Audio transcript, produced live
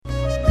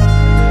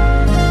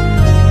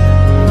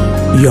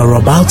You're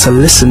about to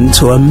listen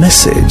to a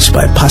message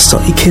by Pastor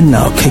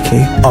Ikenna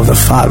Okeke of the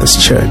Father's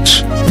Church.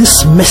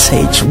 This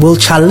message will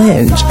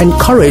challenge,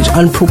 encourage,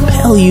 and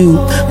propel you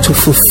to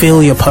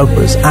fulfill your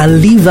purpose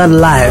and live that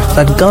life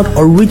that God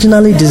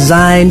originally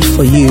designed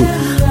for you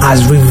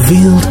as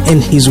revealed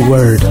in His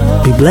Word.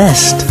 Be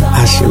blessed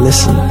as you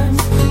listen.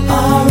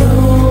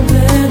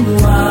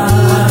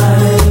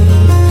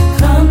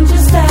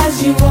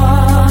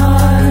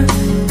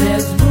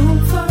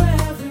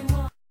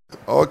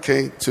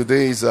 Okay,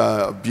 today is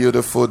a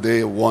beautiful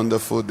day, a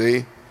wonderful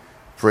day.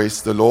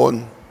 Praise the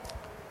Lord.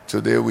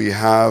 Today we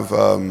have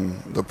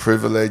the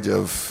privilege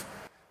of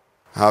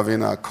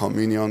having our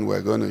communion.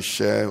 We're going to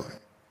share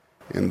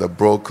in the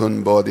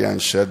broken body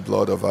and shed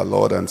blood of our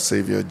Lord and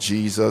Savior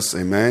Jesus.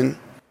 Amen.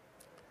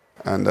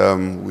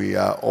 And we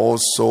are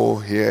also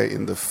here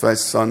in the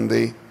first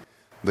Sunday.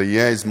 The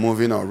year is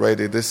moving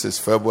already. This is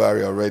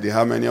February already.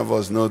 How many of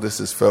us know this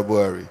is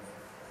February?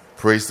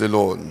 Praise the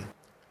Lord.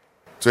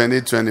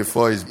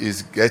 2024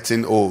 is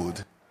getting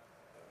old.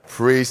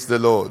 Praise the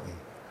Lord.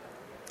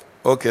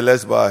 Okay,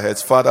 let's bow our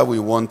heads. Father, we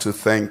want to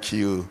thank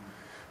you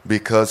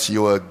because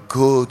you are a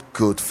good,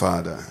 good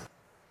Father.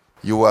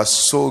 You are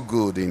so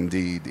good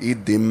indeed.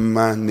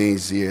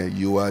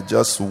 You are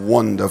just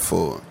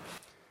wonderful.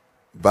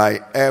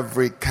 By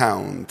every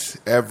count,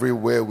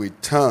 everywhere we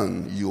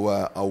turn, you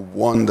are a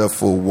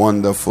wonderful,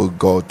 wonderful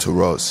God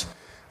to us.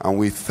 And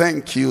we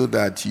thank you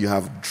that you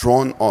have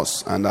drawn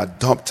us and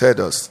adopted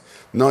us,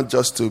 not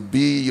just to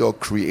be your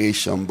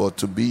creation, but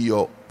to be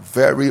your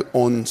very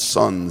own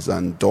sons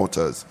and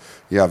daughters.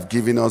 You have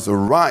given us a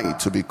right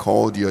to be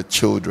called your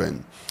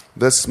children.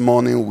 This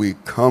morning we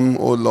come,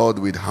 O Lord,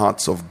 with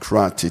hearts of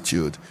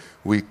gratitude.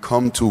 We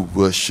come to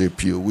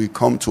worship you. We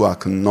come to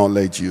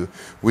acknowledge you.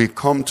 We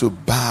come to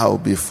bow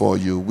before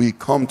you. We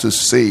come to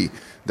say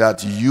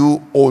that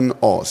you own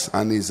us,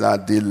 and it's our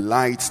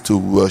delight to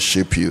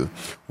worship you.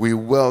 We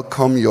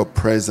welcome your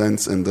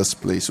presence in this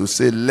place. We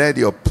say, let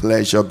your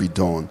pleasure be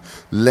done.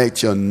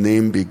 Let your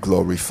name be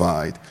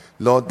glorified.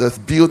 Lord, the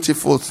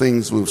beautiful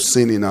things we've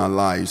seen in our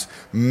lives,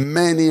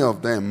 many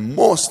of them,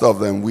 most of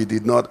them, we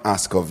did not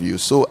ask of you.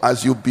 So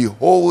as you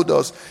behold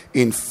us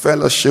in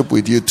fellowship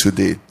with you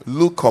today,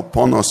 look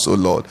upon us, O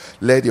Lord.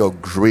 Let your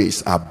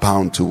grace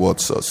abound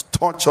towards us.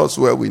 Touch us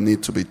where we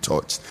need to be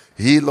touched.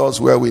 Heal us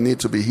where we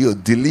need to be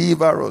healed.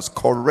 Deliver us,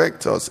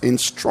 correct us,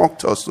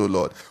 instruct us, O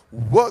Lord.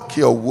 Work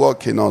your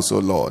work in us, O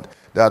Lord,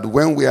 that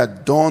when we are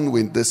done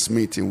with this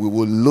meeting, we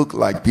will look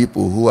like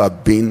people who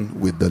have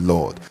been with the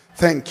Lord.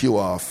 Thank you,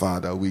 our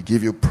Father. We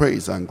give you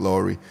praise and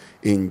glory.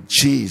 In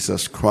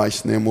Jesus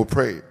Christ's name we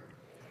pray.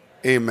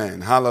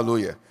 Amen.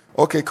 Hallelujah.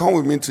 Okay, come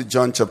with me to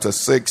John chapter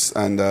 6,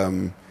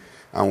 and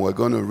we're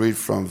going to read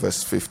from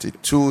verse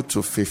 52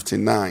 to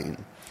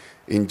 59.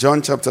 In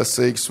John chapter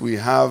 6, we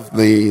have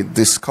the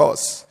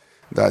discourse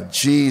that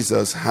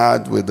Jesus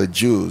had with the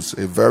Jews,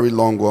 a very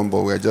long one,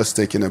 but we're just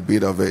taking a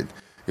bit of it.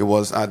 It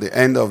was at the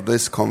end of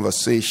this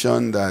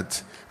conversation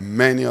that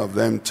many of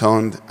them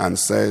turned and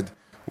said,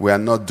 we are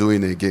not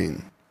doing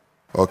again.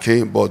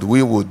 Okay, but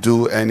we will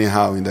do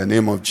anyhow in the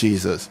name of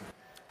Jesus.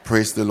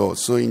 Praise the Lord.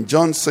 So in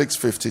John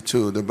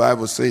 6:52, the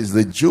Bible says,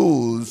 the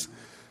Jews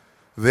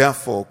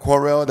therefore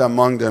quarreled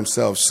among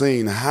themselves,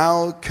 saying,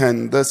 how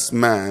can this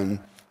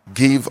man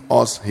give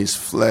us his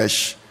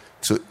flesh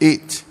to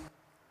eat?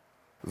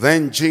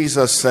 Then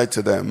Jesus said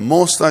to them,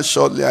 most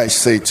assuredly I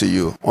say to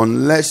you,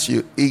 unless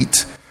you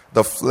eat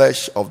the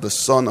flesh of the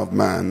Son of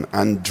Man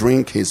and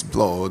drink his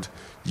blood,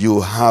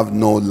 you have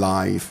no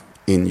life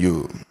in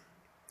you.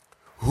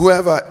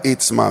 Whoever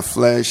eats my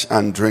flesh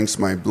and drinks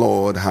my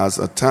blood has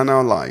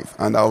eternal life,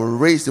 and I will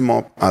raise him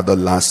up at the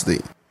last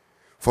day.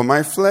 For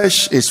my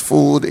flesh is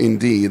food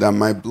indeed, and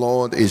my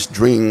blood is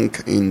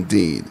drink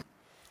indeed.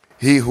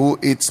 He who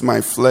eats my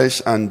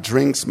flesh and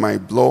drinks my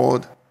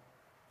blood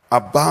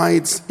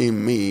abides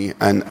in me,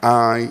 and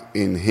I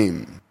in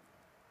him.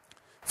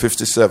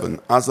 57.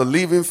 As the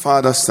living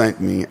Father sent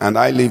me, and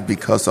I live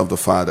because of the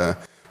Father,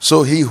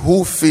 so he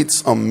who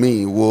feeds on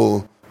me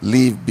will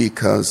live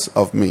because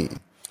of me.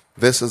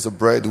 This is the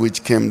bread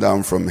which came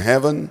down from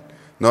heaven,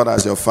 not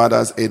as your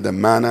fathers ate the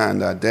manna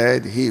and are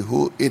dead. He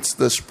who eats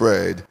this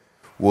bread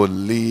will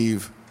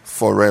live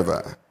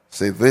forever.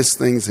 Say, these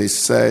things he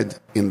said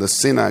in the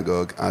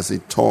synagogue as he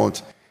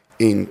taught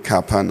in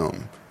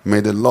Capernaum. May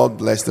the Lord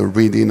bless the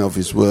reading of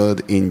his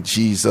word in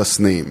Jesus'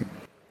 name.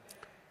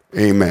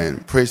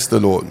 Amen. Praise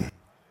the Lord.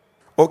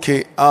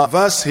 Okay, our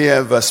verse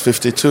here, verse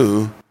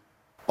 52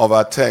 of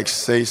our text,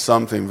 says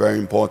something very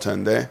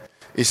important there.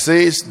 It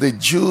says, the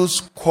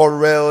Jews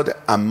quarreled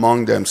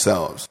among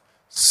themselves,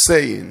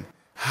 saying,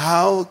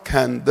 how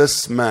can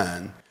this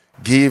man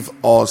give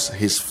us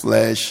his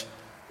flesh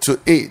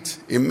to eat?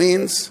 It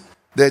means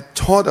they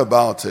thought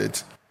about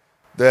it,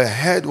 they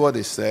heard what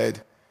he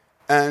said,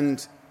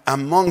 and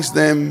amongst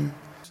them,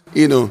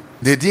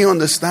 they didn't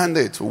understand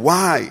it.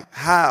 Why?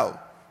 How?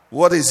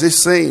 What is he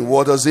saying?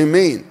 What does he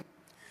mean?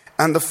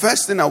 And the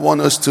first thing I want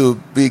us to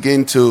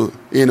begin to,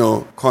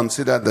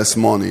 consider this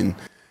morning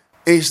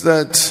is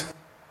that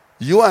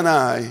you and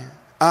I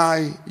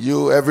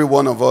you, every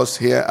one of us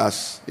here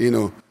as,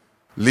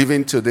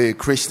 living today,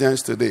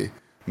 Christians today,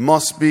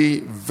 must be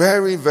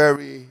very,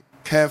 very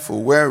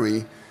careful,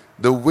 wary,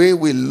 the way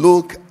we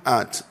look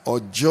at or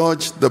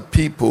judge the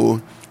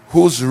people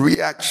whose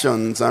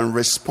reactions and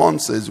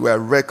responses were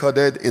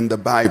recorded in the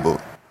Bible.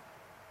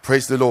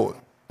 Praise the Lord.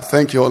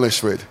 Thank you, Holy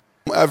Spirit.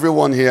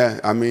 Everyone here,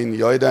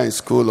 you're either in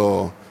school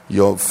or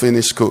you're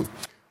finished school.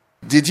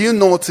 Did you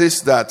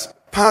notice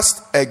that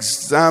past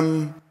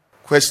exam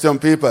question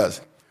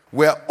papers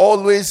were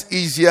always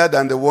easier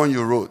than the one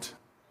you wrote?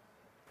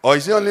 Or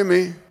is it only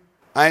me?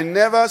 I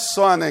never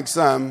saw an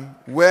exam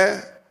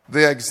where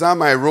the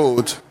exam I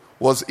wrote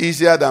was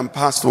easier than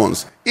past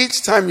ones.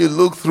 Each time you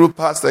look through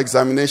past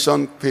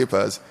examination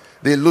papers,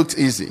 they looked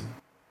easy.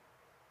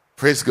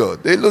 Praise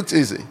God. They looked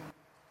easy.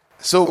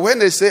 So when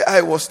they say,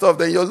 it was tough,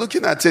 then you're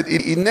looking at it.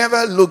 It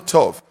never looked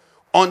tough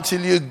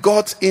until you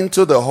got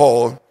into the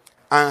hall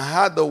and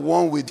had the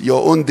one with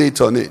your own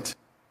date on it.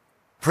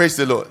 Praise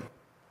the Lord.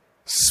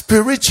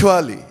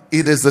 Spiritually,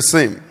 it is the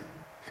same.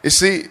 You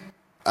see,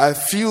 a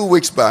few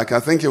weeks back, I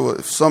think it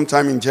was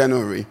sometime in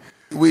January,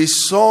 we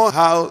saw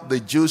how the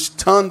Jews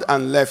turned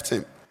and left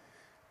him.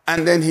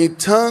 And then he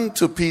turned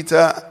to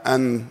Peter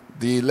and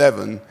the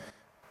 11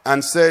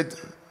 and said,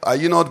 are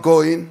you not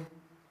going?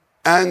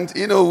 And,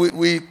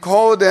 we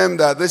called them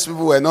that these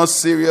people were not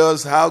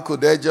serious. How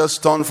could they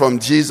just turn from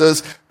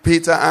Jesus?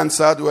 Peter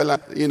answered,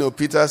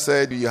 Peter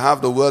said, you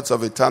have the words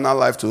of eternal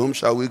life, to whom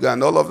shall we go?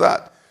 And all of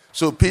that.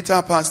 So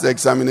Peter passed the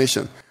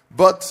examination.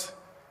 But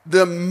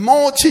the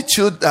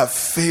multitude that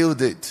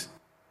failed it,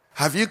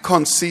 have you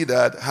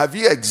considered, have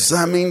you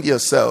examined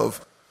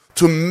yourself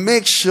to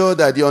make sure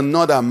that you're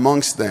not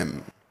amongst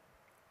them?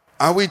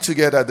 Are we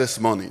together this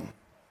morning?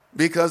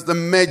 Because the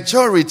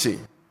majority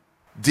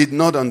did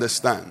not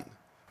understand.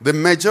 The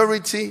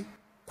majority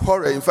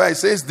quarreled. In fact, it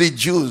says the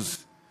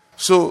Jews.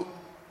 So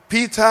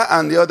Peter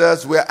and the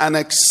others were an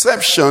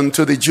exception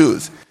to the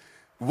Jews.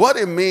 What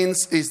it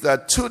means is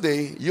that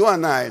today, you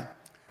and I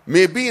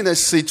may be in a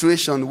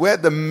situation where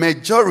the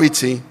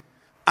majority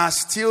are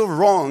still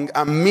wrong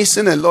and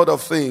missing a lot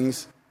of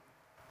things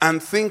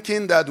and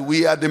thinking that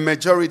we are the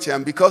majority,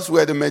 and because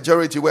we're the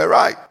majority, we're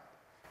right.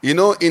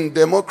 In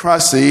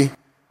democracy,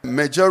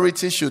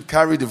 majority should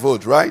carry the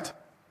vote, right?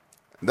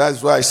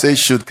 That's why I say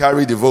should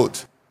carry the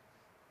vote.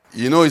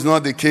 It's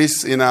not the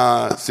case in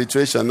our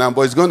situation now,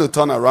 but it's going to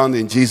turn around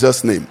in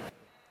Jesus' name.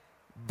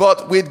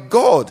 But with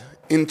God,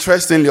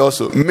 interestingly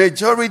also,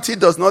 majority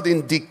does not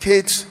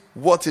indicate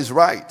what is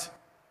right.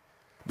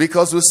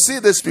 Because we see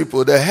these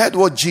people, they heard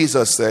what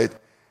Jesus said,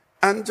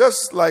 and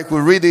just like we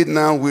read it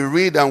now, we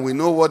read and we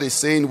know what it's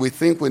saying, we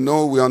think we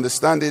know, we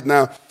understand it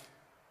now.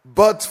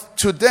 But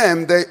to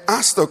them, they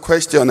asked the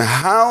question,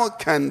 how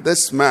can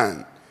this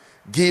man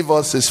give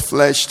us his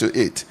flesh to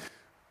eat?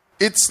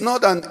 It's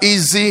not an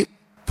easy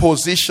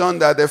position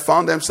that they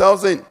found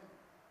themselves in.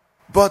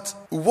 But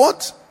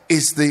what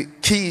is the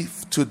key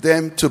to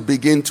them to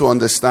begin to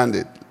understand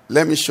it?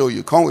 Let me show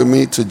you. Come with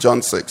me to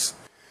John 6.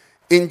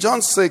 In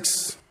John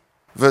 6,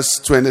 verse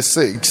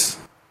 26,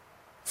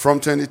 from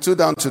 22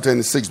 down to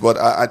 26, but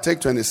I take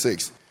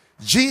 26.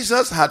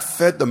 Jesus had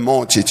fed the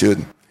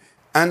multitude,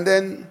 and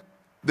then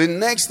the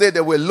next day they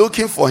were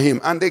looking for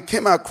him, and they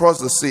came across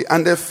the sea,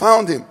 and they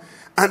found him.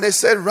 And they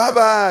said,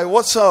 Rabbi,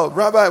 what's up?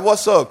 Rabbi,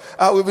 what's up?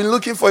 We've been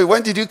looking for you.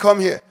 When did you come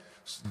here?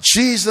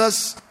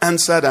 Jesus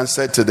answered and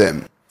said to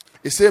them,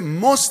 he said,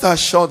 most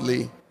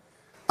assuredly,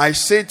 I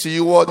say to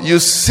you what? You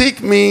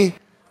seek me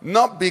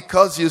not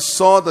because you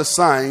saw the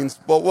signs,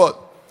 but what?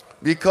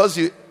 Because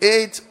you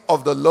ate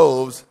of the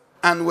loaves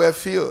and were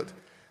filled.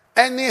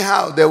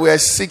 Anyhow, they were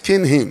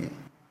seeking him.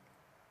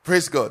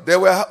 Praise God. They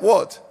were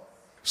what?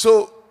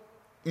 So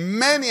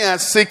many are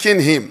seeking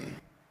him.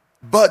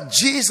 But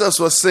Jesus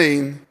was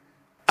saying,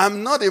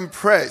 I'm not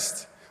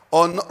impressed,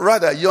 or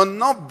rather, you're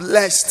not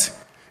blessed.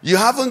 You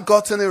haven't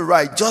gotten it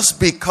right just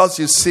because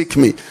you seek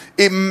me.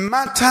 It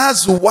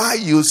matters why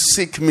you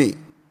seek me.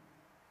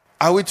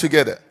 Are we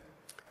together?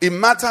 It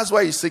matters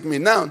why you seek me.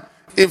 Now,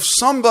 if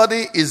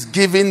somebody is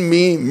giving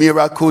me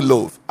miracle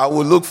loaf, I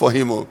will look for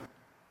him. Oh,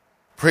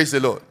 praise the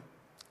Lord.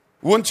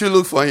 Won't you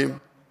look for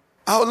him?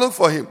 I'll look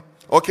for him.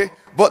 Okay?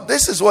 But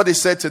this is what he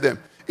said to them.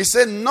 He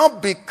said,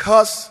 not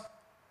because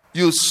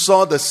you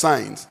saw the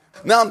signs.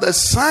 Now, the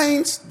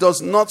signs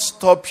does not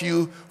stop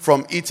you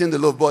from eating the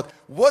loaf. But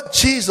what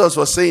Jesus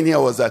was saying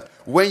here was that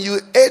when you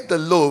ate the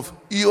loaf,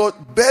 your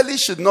belly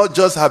should not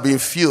just have been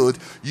filled.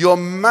 Your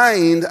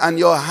mind and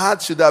your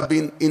heart should have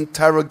been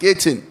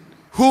interrogating.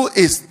 Who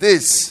is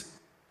this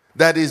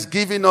that is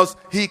giving us?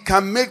 He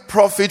can make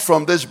profit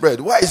from this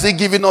bread. Why is he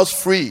giving us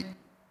free?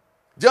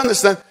 Do you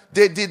understand?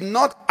 They did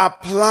not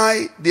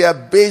apply their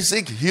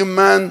basic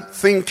human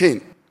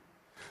thinking.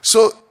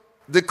 So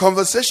the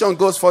conversation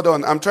goes further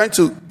on. I'm trying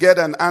to get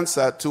an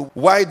answer to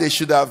why they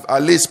should have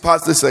at least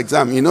passed this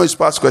exam. It's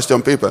past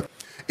question paper.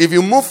 If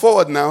you move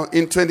forward now,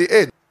 in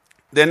 28,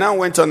 they now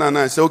went on and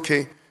I said,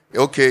 okay,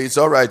 it's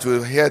all right,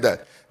 we'll hear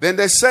that. Then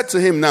they said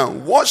to him now,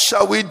 what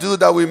shall we do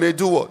that we may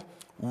do what?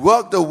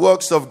 Work the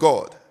works of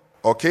God.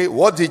 Okay,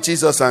 what did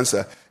Jesus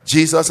answer?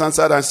 Jesus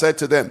answered and said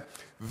to them,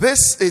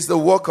 this is the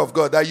work of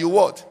God, that you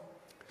what?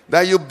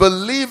 That you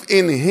believe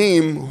in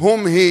him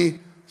whom he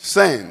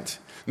sent.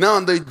 Now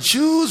the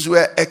Jews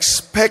were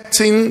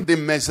expecting the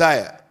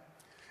Messiah.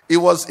 It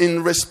was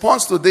in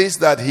response to this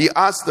that he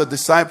asked the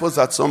disciples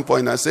at some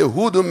point and said,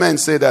 who do men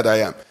say that I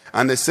am?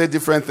 And they said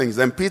different things.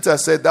 And Peter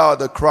said, thou art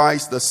the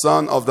Christ, the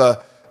Son of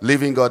the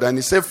living God. And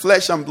he said,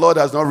 flesh and blood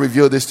has not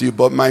revealed this to you,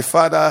 but my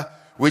Father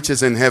which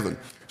is in heaven.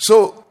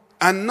 So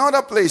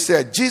another place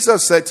here,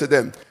 Jesus said to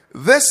them,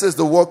 this is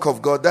the work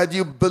of God, that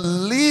you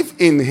believe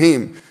in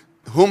him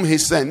whom he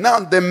sent. Now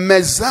the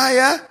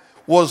Messiah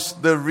was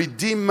the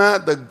Redeemer,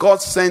 the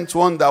God-sent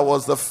one, that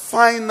was the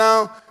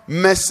final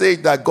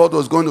message that God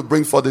was going to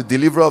bring for the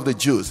deliverer of the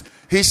Jews.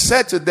 He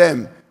said to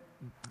them,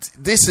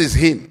 this is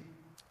him.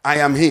 I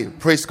am he.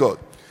 Praise God.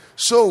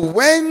 So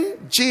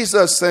when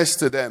Jesus says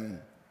to them,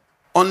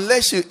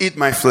 unless you eat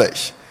my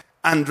flesh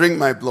and drink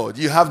my blood,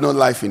 you have no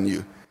life in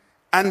you.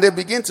 And they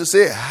begin to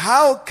say,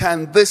 how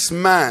can this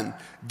man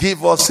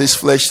give us his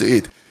flesh to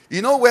eat?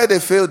 You know where they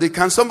failed it?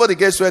 Can somebody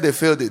guess where they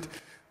failed it?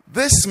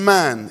 This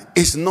man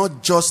is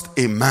not just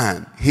a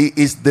man. He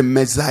is the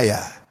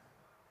Messiah.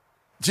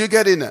 Do you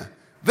get it now?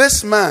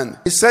 This man,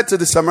 he said to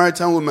the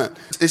Samaritan woman,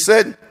 he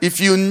said, if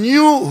you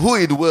knew who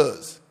it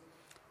was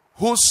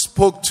who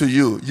spoke to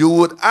you, you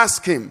would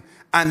ask him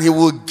and he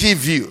will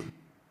give you.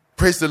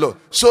 Praise the Lord.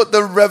 So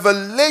the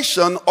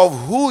revelation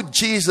of who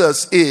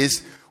Jesus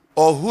is,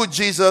 or who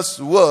Jesus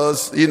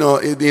was,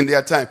 in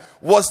their time,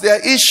 was their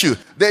issue.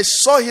 They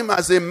saw him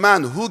as a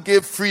man who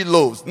gave free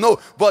loaves. No,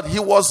 but he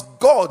was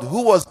God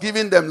who was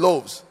giving them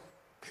loaves.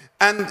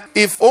 And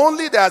if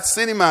only they had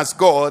seen him as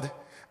God,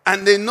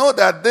 and they know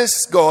that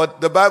this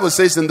God, the Bible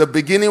says in the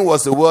beginning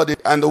was the Word,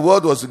 and the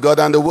Word was God,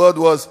 and the Word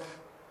was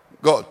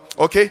God.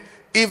 Okay?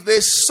 If they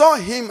saw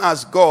him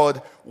as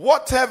God,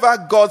 whatever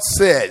God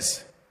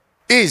says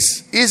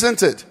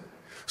isn't it?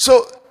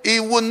 So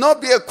it would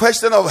not be a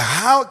question of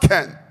how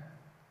can.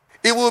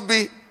 It will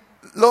be,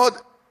 Lord,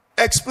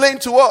 explain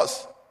to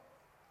us.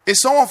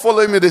 Is someone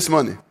following me this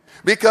morning?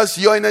 Because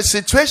you're in a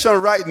situation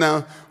right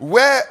now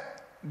where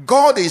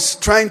God is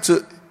trying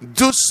to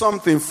do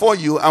something for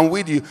you and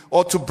with you,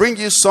 or to bring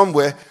you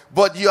somewhere,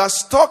 but you are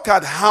stuck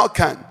at how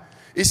can.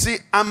 You see,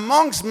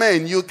 amongst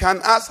men, you can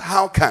ask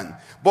how can.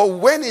 But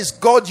when it's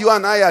God you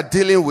and I are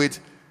dealing with,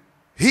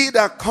 he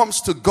that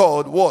comes to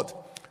God, what?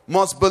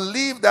 Must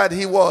believe that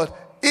he what?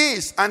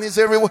 Is, and is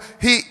a reward.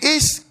 He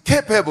is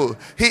capable.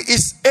 He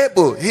is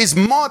able. He's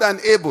more than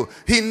able.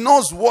 He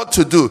knows what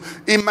to do.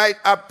 It might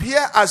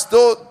appear as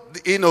though,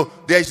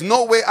 there is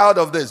no way out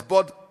of this,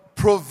 but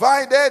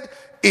provided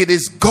it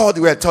is God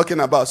we're talking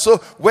about. So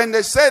when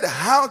they said,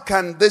 how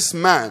can this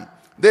man,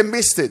 they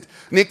missed it.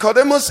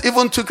 Nicodemus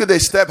even took it a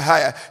step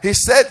higher. He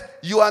said,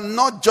 you are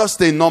not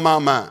just a normal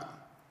man,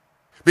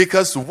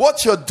 because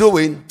what you're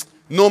doing,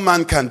 no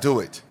man can do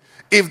it.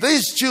 If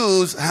these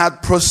Jews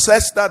had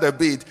processed that a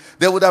bit,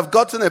 they would have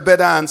gotten a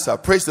better answer.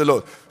 Praise the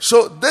Lord.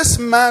 So this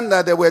man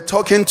that they were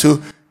talking to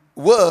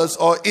was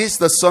or is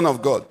the Son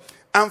of God.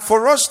 And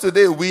for us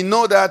today, we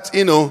know that,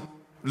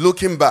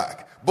 looking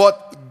back.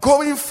 But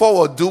going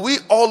forward, do we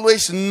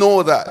always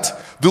know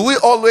that? Do we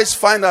always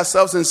find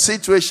ourselves in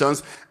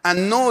situations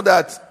and know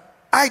that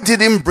I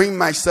didn't bring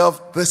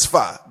myself this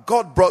far?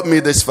 God brought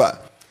me this far.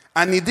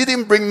 And he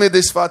didn't bring me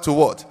this far to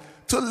what?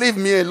 To leave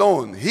me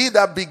alone. He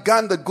that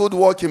began the good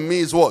work in me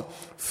is what?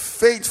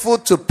 Faithful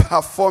to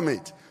perform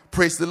it.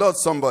 Praise the Lord,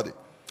 somebody.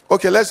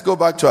 Okay, let's go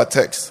back to our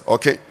text.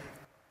 Okay.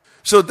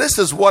 So this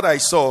is what I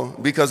saw,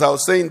 because I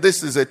was saying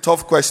this is a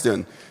tough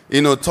question.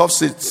 Tough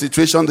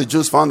situation the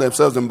Jews found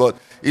themselves in. But,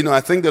 I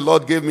think the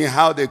Lord gave me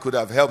how they could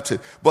have helped it.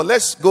 But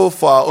let's go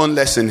for our own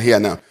lesson here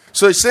now.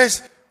 So it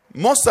says,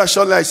 most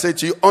assuredly I say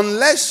to you,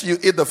 unless you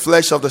eat the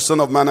flesh of the Son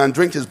of Man and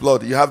drink his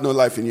blood, you have no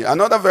life in you.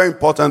 Another very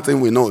important thing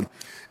we know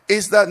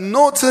is that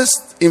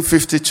notice in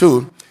verse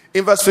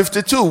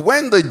 52,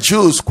 when the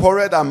Jews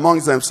quarreled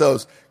amongst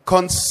themselves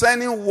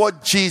concerning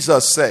what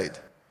Jesus said.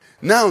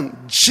 Now,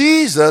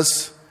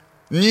 Jesus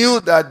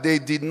knew that they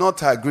did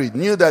not agree,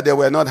 knew that they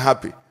were not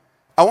happy.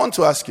 I want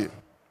to ask you,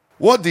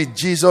 what did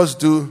Jesus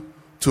do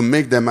to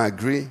make them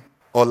agree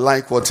or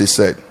like what he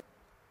said?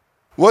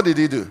 What did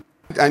he do?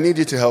 I need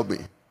you to help me.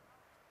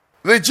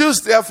 The Jews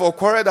therefore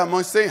quarreled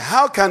amongst, saying,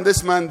 how can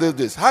this man do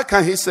this? How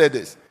can he say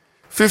this?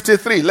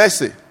 53, let's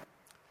see.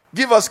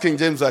 Give us King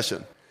James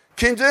Version.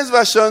 King James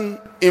Version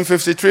in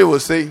 53 will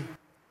say,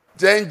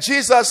 then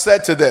Jesus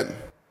said to them,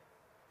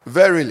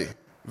 verily,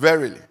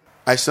 verily,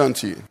 I say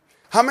unto you.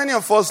 How many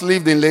of us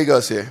lived in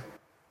Lagos here?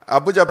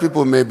 Abuja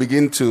people may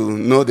begin to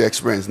know the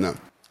experience now.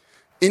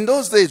 In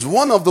those days,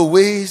 one of the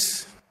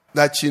ways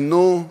that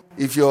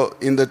if you're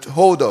in the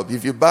hold-up,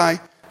 if you buy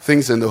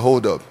things in the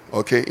hold-up,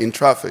 okay, in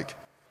traffic,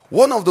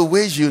 one of the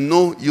ways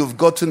you've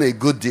gotten a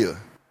good deal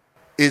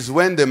is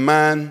when the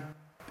man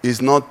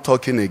is not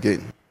talking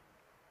again.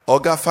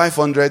 Oga,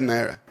 500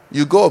 naira.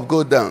 You go up,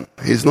 go down.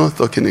 He's not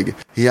talking again.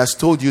 He has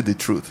told you the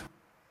truth.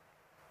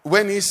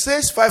 When he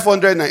says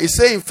 500 naira, he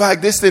says, in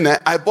fact, this thing,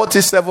 I bought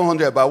it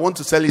 700, but I want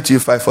to sell it to you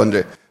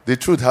 500. The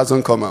truth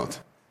hasn't come out.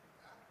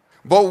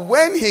 But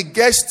when he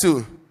gets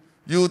to,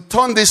 you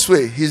turn this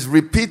way, he's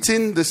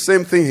repeating the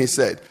same thing he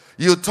said.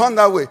 You turn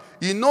that way.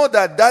 You know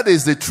that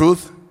is the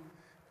truth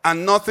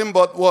and nothing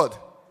but what?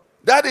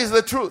 That is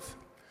the truth.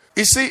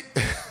 You see,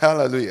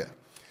 hallelujah.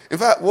 In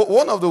fact,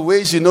 one of the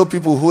ways you know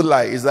people who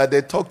lie is that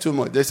they talk too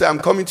much. They say, I'm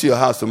coming to your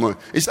house tomorrow.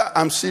 It's like,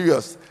 I'm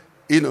serious.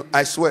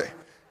 I swear.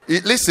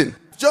 Listen,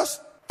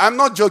 I'm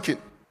not joking.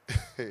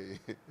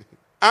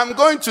 I'm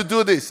going to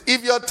do this.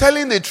 If you're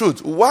telling the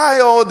truth, why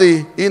all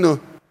the,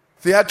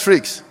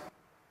 theatrics?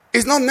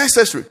 It's not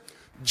necessary.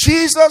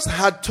 Jesus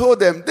had told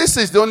them, this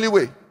is the only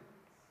way.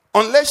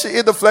 Unless you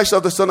eat the flesh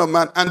of the Son of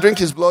Man and drink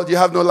his blood, you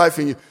have no life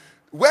in you.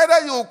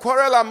 Whether you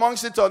quarrel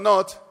amongst it or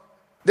not,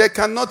 they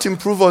cannot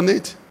improve on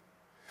it.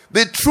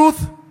 The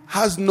truth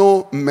has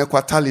no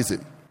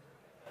mequatalism.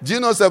 Do you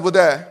know Sabu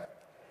there?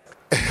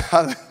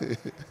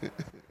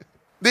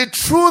 The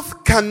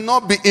truth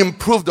cannot be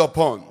improved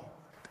upon.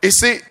 You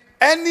see,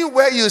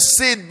 anywhere you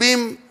see it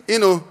being,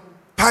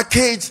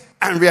 packaged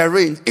and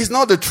rearranged, it's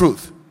not the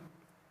truth.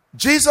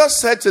 Jesus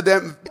said to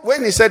them,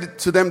 when he said it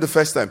to them the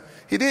first time,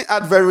 he didn't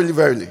add verily,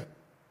 verily.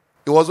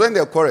 It was when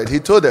they quarreled. He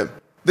told them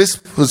this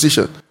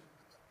position.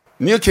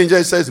 New King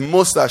James says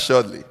most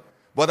assuredly.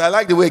 But I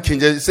like the way King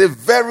James says,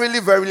 verily,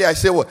 verily, I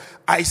say what?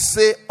 I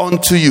say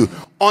unto you.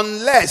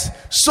 Unless.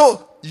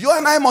 So, you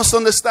and I must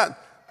understand.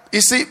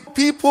 You see,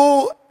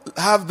 people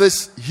have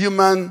this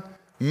human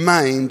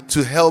mind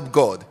to help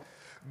God.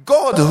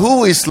 God,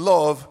 who is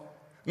love,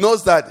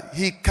 knows that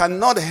he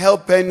cannot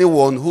help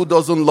anyone who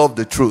doesn't love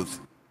the truth.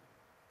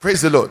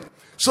 Praise the Lord.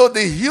 So,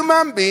 the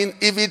human being,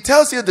 if he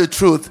tells you the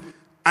truth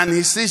and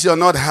he sees you're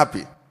not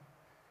happy,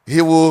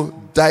 he will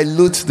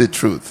dilute the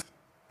truth.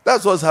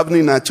 That's what's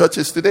happening in our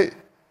churches today.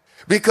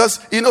 Because,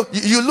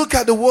 you look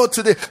at the world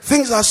today,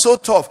 things are so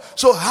tough.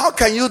 So how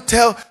can you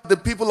tell the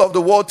people of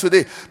the world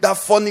today that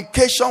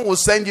fornication will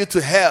send you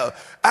to hell?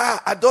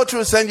 Adultery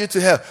will send you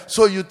to hell.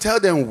 So you tell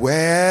them,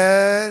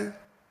 well,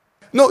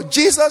 no,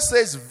 Jesus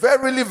says,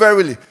 verily,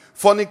 verily,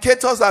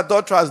 fornicators,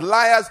 adulterers,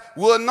 liars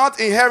will not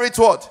inherit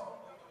what?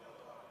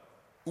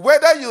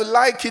 Whether you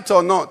like it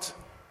or not.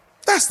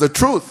 That's the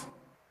truth.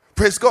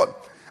 Praise God.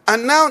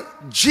 And now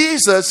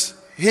Jesus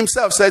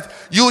himself said,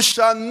 you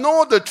shall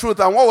know the truth.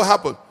 And what will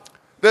happen?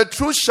 The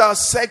truth shall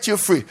set you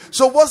free.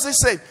 So what's he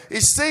saying?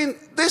 He's saying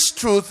this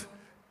truth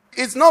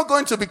is not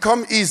going to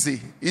become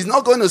easy. It's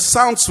not going to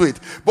sound sweet.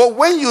 But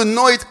when you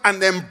know it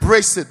and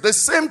embrace it, the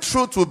same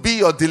truth will be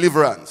your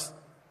deliverance.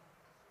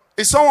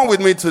 Is someone with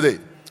me today?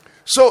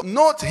 So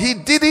note, he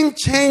didn't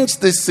change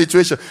this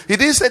situation. He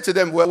didn't say to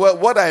them, well,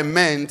 what I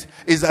meant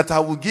is that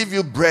I will give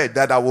you bread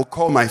that I will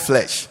call my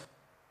flesh.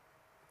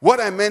 What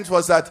I meant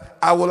was that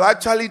I will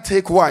actually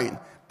take wine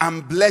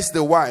and bless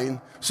the wine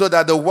so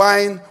that the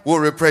wine will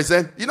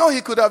represent.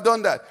 He could have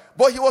done that.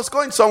 But he was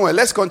going somewhere.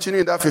 Let's continue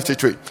in that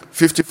 53.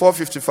 54,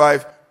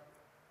 55.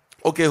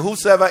 Okay,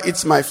 whosoever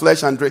eats my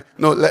flesh and drink.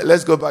 No,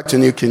 let's go back to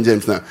New King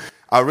James now.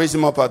 I'll raise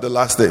him up at the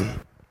last day.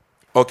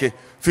 Okay,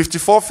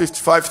 54,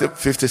 55,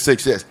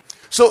 56, yes.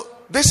 So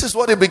this is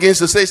what he begins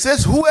to say. He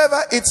says,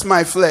 whoever eats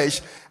my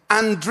flesh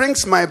and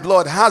drinks my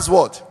blood has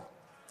what?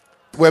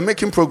 We're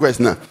making progress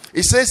now.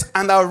 It says,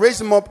 and I'll raise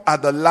him up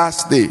at the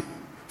last day.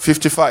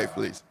 55,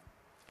 please.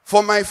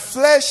 For my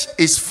flesh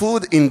is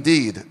food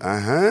indeed.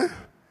 And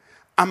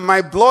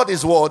my blood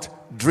is what?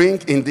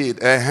 Drink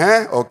indeed.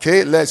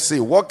 Okay, let's see.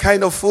 What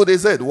kind of food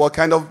is it? What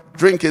kind of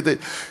drink is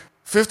it?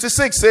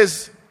 56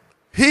 says,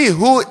 he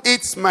who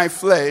eats my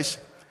flesh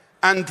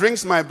and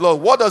drinks my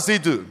blood, what does he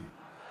do?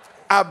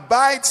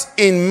 Abides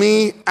in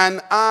me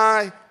and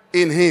I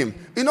in him.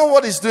 You know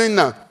what he's doing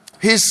now?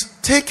 He's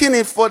taking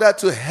it further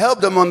to help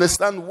them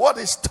understand what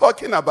he's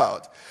talking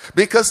about.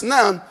 Because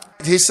now,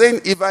 he's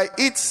saying, if I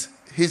eat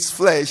his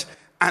flesh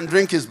and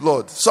drink his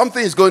blood,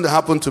 something is going to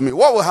happen to me.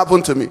 What will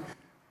happen to me?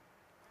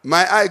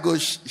 My eye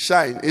goes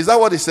shine. Is that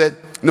what he said?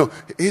 No.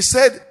 He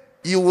said,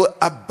 you will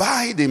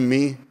abide in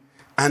me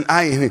and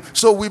I in him.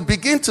 So we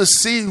begin to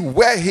see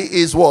where he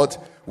is what?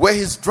 Where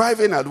he's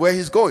driving at, where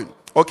he's going.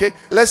 Okay?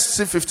 Let's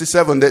see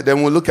 57,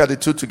 then we'll look at the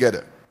two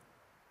together.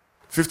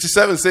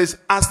 57 says,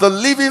 as the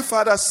living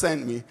Father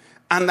sent me,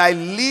 and I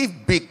live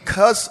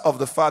because of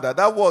the Father.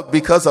 That word,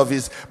 because of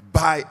his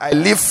by, I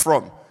live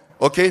from.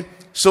 Okay?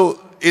 So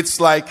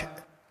it's like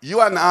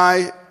you and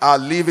I are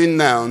living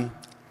now.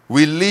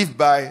 We live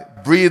by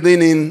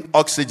breathing in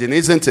oxygen,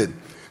 isn't it?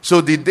 So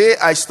the day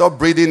I stop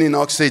breathing in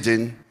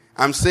oxygen,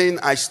 I'm saying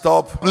I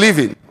stop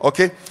living.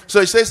 Okay?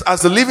 So it says,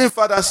 as the living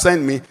Father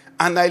sent me,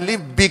 and I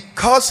live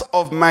because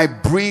of my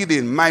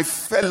breathing, my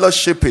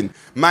fellowshipping,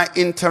 my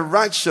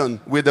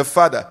interaction with the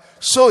Father.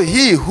 So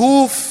he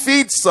who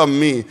feeds on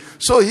me,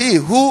 so he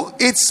who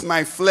eats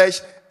my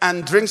flesh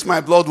and drinks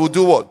my blood will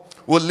do what?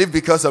 Will live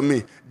because of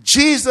me.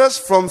 Jesus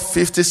from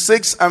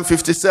 56 and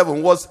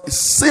 57 was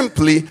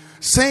simply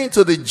saying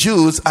to the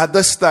Jews at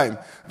this time,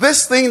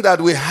 this thing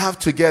that we have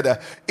together,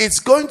 it's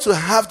going to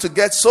have to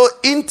get so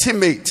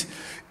intimate.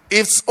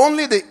 It's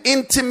only the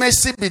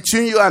intimacy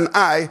between you and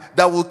I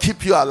that will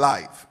keep you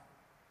alive.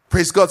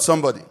 Praise God,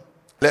 somebody.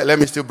 Let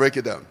me still break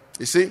it down.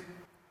 You see?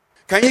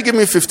 Can you give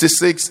me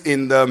 56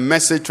 in the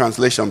Message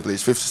translation,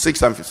 please? 56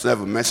 and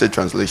 57, Message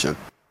translation.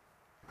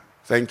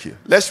 Thank you.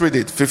 Let's read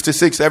it.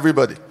 56,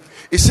 everybody.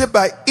 It said,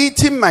 by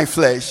eating my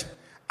flesh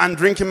and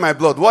drinking my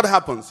blood, what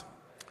happens?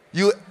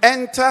 You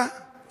enter,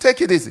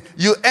 take it easy.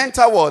 You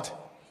enter what?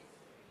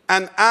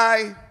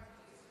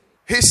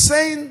 He's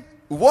saying,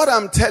 what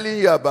I'm telling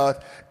you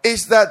about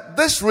is that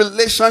this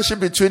relationship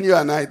between you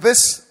and I,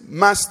 this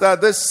master,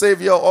 this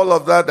savior, all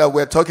of that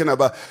we're talking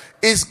about,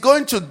 is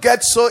going to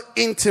get so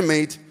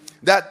intimate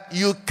that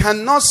you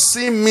cannot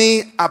see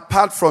me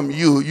apart from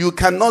you. You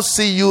cannot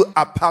see you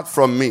apart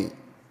from me.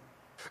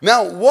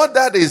 Now, what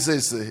that is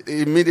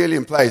immediately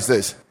implies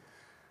this.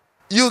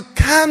 You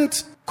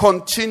can't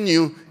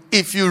continue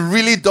if you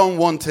really don't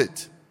want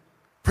it.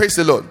 Praise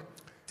the Lord.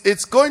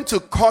 It's going to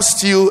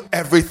cost you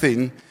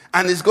everything,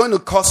 and it's going to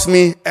cost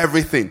me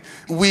everything.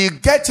 We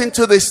get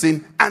into this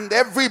thing, and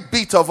every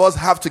bit of us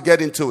have to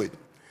get into it.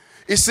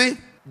 You see,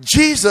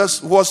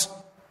 Jesus was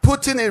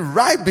putting it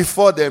right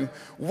before them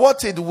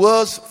what it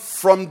was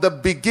from the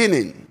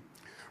beginning.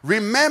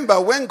 Remember,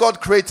 when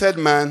God created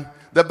man,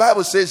 the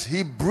Bible says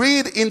he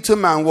breathed into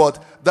man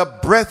what? The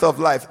breath of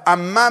life.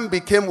 And man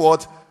became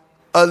what?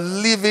 A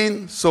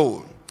living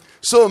soul.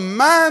 So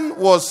man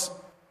was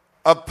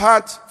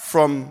apart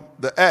from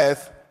the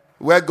earth,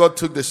 where God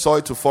took the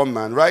soil to form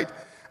man, right?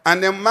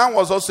 And then man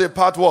was also a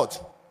part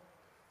what?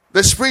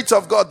 The Spirit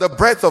of God, the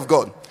breath of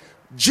God.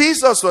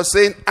 Jesus was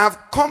saying,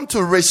 I've come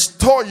to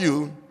restore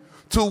you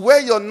to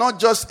where you're not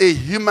just a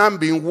human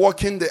being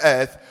walking the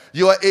earth,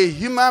 you are a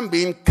human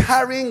being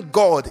carrying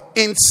God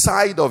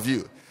inside of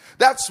you.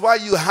 That's why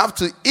you have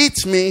to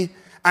eat me,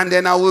 and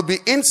then I will be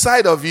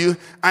inside of you,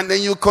 and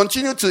then you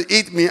continue to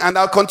eat me, and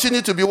I'll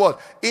continue to be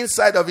what?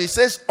 Inside of you. He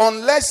says,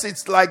 unless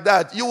it's like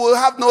that, you will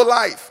have no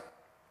life.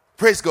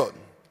 Praise God.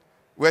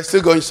 We're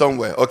still going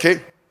somewhere,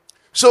 okay?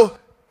 So,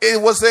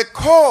 it was a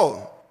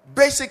call.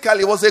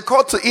 Basically, it was a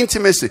call to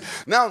intimacy.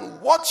 Now,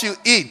 what you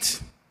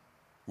eat,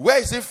 where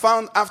is it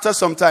found after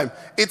some time?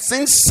 It's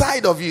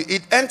inside of you.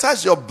 It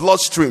enters your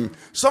bloodstream.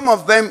 Some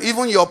of them,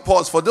 even your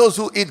pores. For those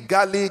who eat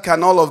garlic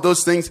and all of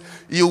those things,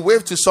 you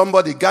wave to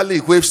somebody,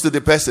 garlic waves to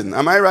the person.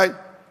 Am I right?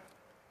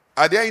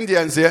 Are there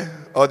Indians here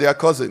or their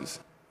cousins?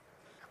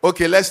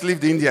 Okay, let's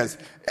leave the Indians.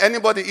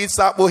 Anybody eats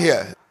apple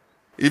here?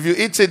 If you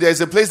eat it, there's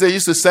a place they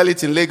used to sell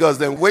it in Lagos.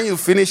 Then when you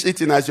finish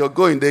eating as you're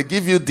going, they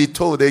give you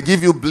Dettol, they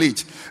give you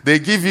bleach, they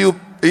give you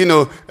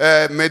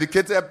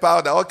medicated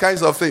powder, all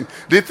kinds of things.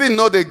 The thing,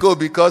 no, they go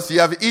because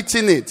you have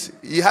eaten it.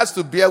 He has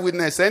to bear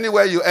witness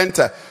anywhere you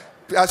enter.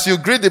 As you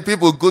greet the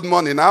people, good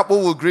morning, Apple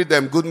will greet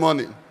them, good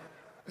morning.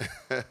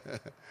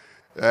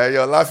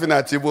 You're laughing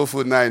at Igbo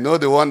food now. You know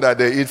the one that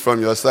they eat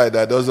from your side,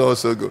 that does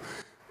also go.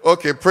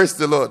 Okay, praise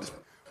the Lord.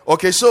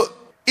 Okay, so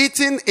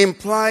eating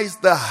implies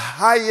the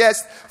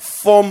highest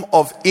form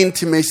of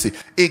intimacy.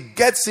 It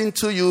gets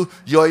into you,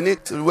 you're in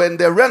it. When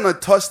they run a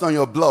test on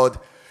your blood,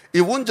 it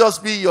won't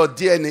just be your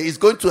DNA, it's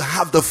going to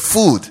have the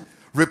food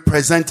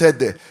represented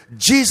there.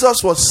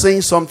 Jesus was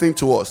saying something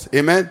to us.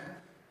 Amen?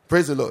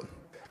 Praise the Lord.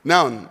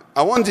 Now,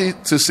 I want you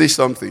to see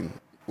something.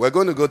 We're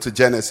going to go to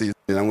Genesis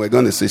and we're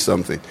going to see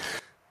something.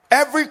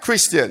 Every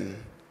Christian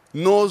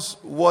knows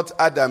what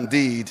Adam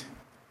did,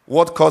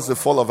 what caused the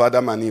fall of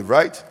Adam and Eve,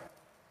 right?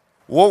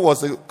 What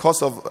was the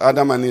cause of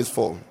Adam and Eve's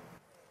fall?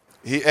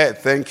 He ate,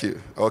 thank you.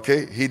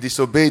 Okay? He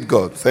disobeyed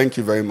God. Thank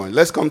you very much.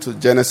 Let's come to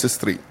Genesis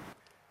 3.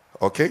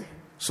 Okay?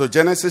 So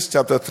Genesis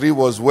chapter 3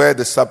 was where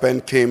the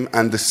serpent came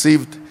and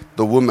deceived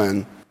the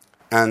woman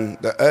and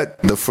ate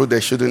the fruit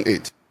they shouldn't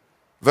eat.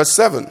 Verse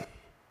 7.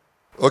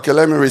 Okay,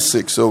 let me read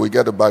 6 so we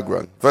get the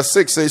background. Verse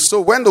 6 says,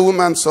 so when the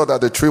woman saw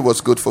that the tree was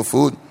good for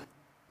food,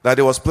 that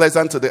it was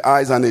pleasant to the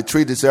eyes and a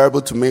tree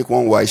desirable to make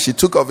one wise, she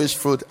took of its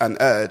fruit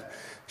and ate.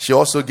 She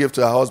also gave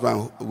to her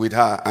husband with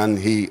her, and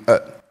he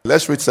ate.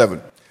 Let's read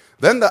 7.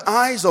 Then the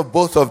eyes of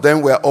both of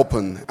them were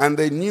opened, and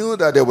they knew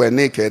that they were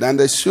naked, and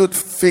they sewed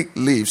fig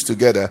leaves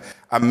together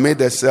and made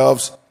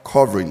themselves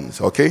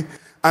coverings. Okay?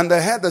 And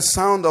they heard the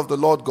sound of the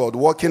Lord God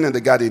walking in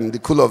the garden in the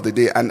cool of the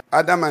day, and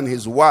Adam and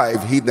his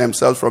wife hid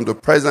themselves from the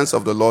presence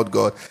of the Lord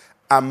God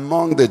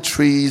among the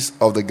trees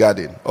of the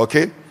garden.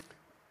 Okay?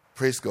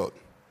 Praise God.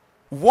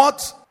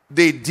 What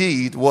they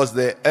did was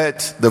they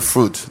ate the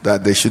fruit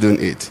that they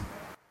shouldn't eat.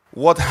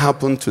 What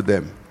happened to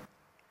them?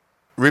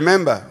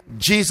 Remember,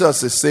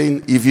 Jesus is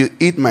saying, if you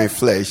eat my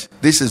flesh,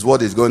 this is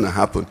what is going to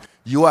happen.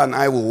 You and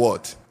I will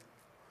what?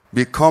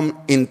 Become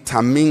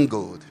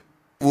intermingled.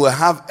 We'll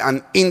have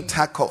an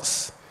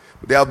intercourse.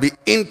 There'll be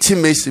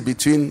intimacy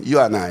between you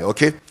and I,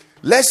 okay?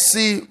 Let's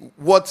see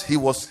what he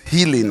was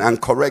healing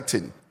and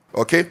correcting,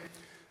 okay?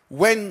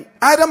 When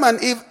Adam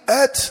and Eve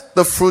ate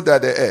the fruit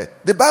that they ate,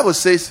 the Bible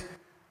says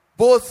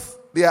both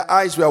their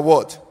eyes were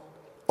what?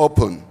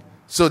 Open.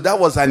 So that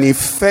was an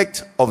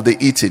effect of the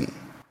eating.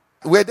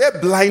 Were they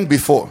blind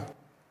before?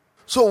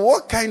 So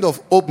what kind of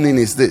opening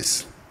is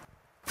this?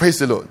 Praise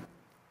the Lord.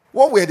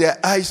 What were their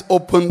eyes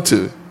open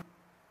to?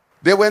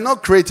 They were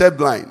not created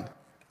blind.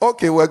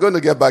 Okay, we're going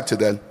to get back to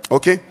that.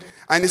 Okay?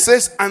 And it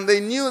says, and they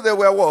knew they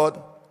were what?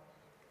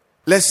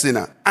 Let's see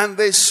now. And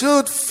they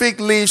sewed fig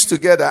leaves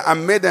together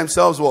and made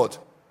themselves what?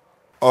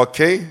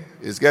 Okay,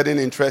 it's getting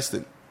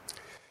interesting.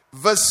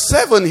 Verse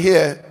 7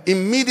 here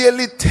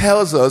immediately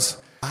tells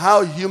us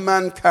how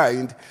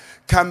humankind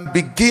can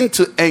begin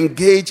to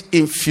engage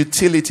in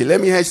futility.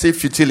 Let me hear you say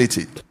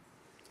futility.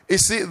 You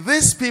see,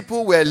 these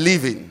people were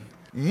living,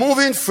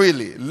 moving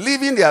freely,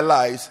 living their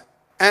lives,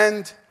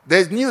 and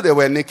they knew they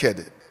were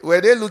naked.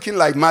 Were they looking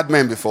like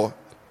madmen before?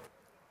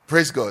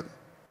 Praise God.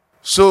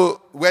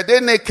 So, were they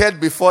naked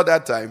before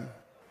that time?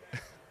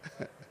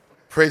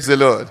 Praise the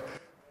Lord.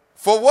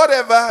 For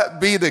whatever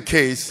be the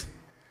case,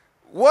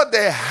 what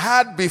they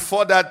had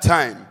before that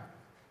time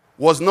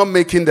was not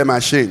making them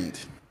ashamed.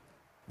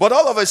 But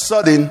all of a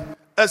sudden,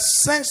 a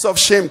sense of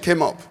shame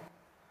came up.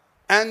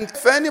 And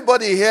if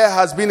anybody here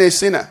has been a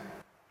sinner,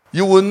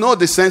 you will know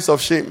the sense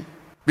of shame.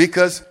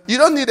 Because you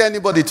don't need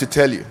anybody to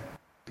tell you.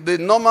 The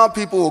normal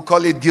people will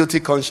call it guilty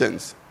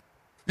conscience.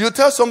 You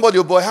tell somebody,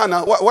 oh boy,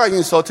 Hannah, why are you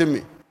insulting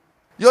me?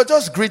 You're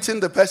just greeting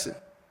the person.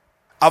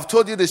 I've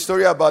told you the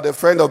story about a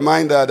friend of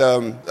mine that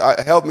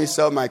helped me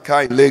sell my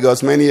car in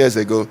Lagos many years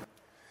ago.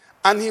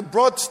 And he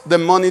brought the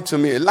money to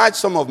me, a large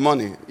sum of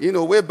money,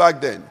 way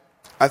back then.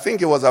 I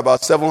think it was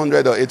about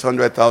 700 or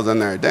 800,000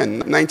 naira then,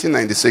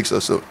 1996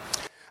 or so.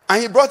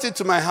 And he brought it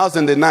to my house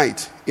in the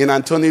night in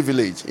Antoni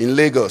Village in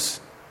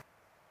Lagos.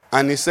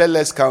 And he said,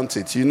 let's count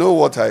it. You know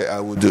what I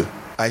would do?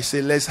 I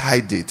said, let's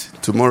hide it.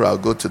 Tomorrow I'll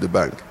go to the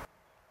bank.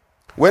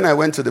 When I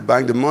went to the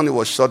bank, the money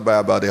was short by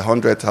about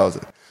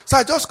 100,000. So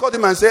I just called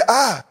him and said,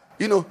 oh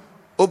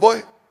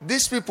boy,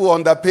 these people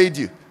underpaid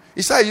you.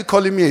 He said, are you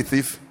calling me a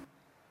thief?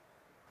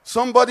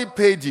 Somebody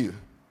paid you,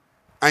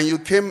 and you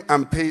came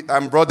and paid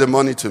and brought the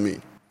money to me.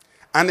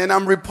 And then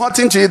I'm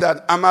reporting to you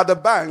that I'm at the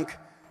bank,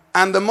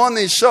 and the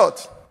money is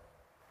short.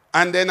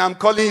 And then I'm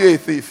calling you a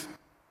thief.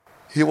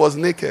 He was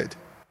naked.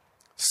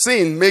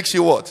 Sin makes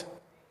you what?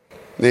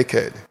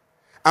 Naked.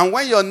 And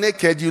when you're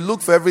naked, you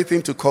look for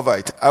everything to cover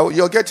it.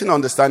 You're getting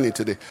understanding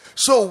today.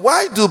 So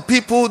why do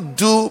people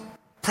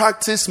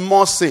practice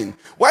more sin?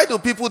 Why do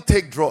people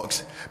take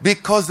drugs?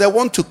 Because they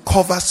want to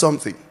cover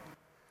something.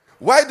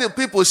 Why do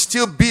people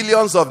steal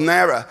billions of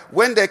naira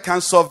when they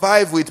can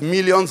survive with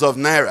millions of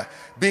naira?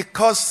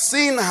 Because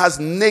sin has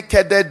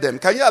nakeded them.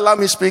 Can you allow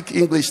me to speak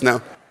English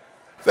now?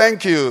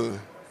 Thank you.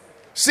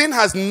 Sin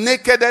has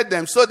nakeded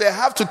them, so they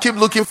have to keep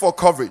looking for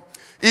coverage.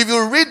 If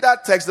you read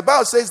that text, the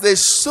Bible says they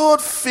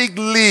sewed fig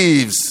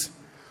leaves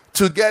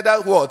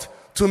together, what?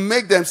 To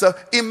make themselves.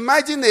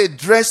 Imagine a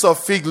dress of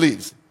fig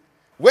leaves.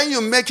 When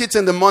you make it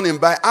in the morning,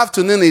 by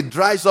afternoon it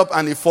dries up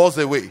and it falls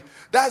away.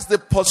 That's the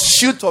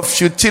pursuit of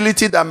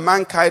futility that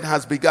mankind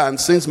has begun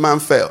since man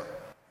fell.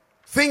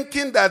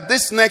 Thinking that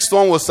this next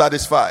one will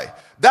satisfy.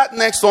 That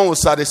next one will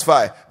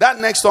satisfy. That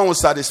next one will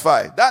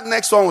satisfy. That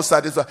next one will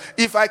satisfy.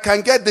 If I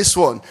can get this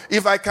one,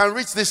 if I can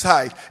reach this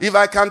height, if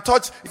I can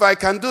touch, if I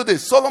can do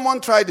this. Solomon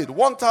tried it.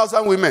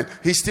 1,000 women.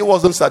 He still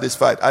wasn't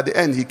satisfied. At the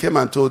end, he came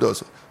and told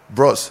us,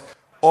 bros,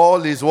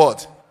 all is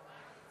what?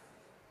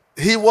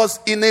 He was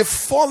in a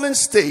fallen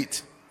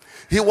state.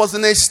 He was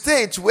in a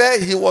state where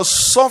he was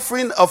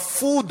suffering a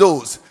full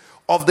dose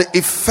of the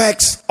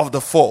effects of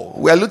the fall.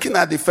 We are looking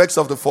at the effects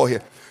of the fall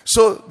here.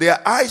 So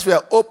their eyes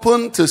were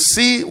open to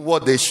see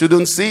what they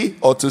shouldn't see,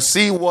 or to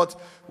see what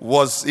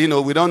was,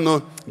 we don't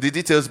know the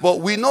details, but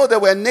we know they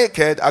were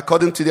naked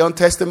according to their own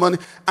testimony.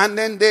 And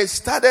then they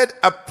started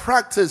a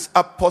practice,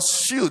 a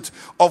pursuit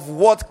of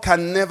what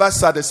can never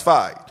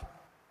satisfy.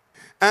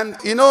 And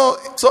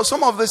so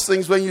some of these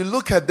things, when you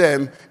look at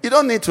them, you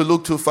don't need to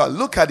look too far.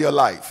 Look at your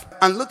life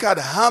and look at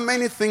how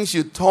many things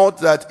you thought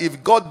that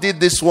if God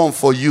did this one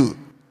for you,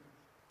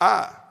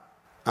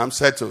 I'm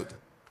settled.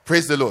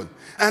 Praise the Lord.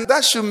 And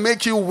that should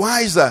make you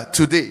wiser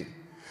today.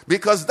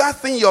 Because that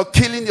thing you're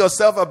killing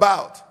yourself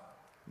about,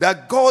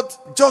 that God,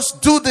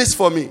 just do this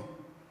for me.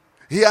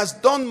 He has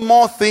done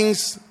more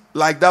things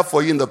like that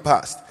for you in the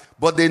past,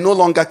 but they no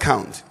longer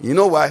count. You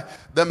know why?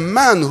 The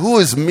man who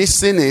is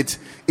missing it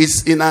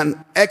is in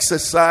an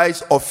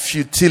exercise of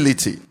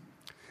futility.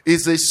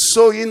 It's a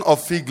sowing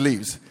of fig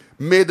leaves.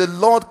 May the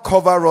Lord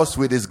cover us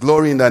with his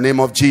glory in the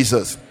name of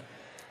Jesus.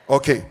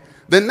 Okay.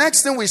 The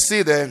next thing we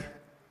see there,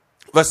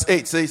 verse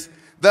 8 says,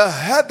 they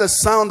heard the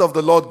sound of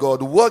the Lord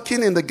God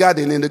working in the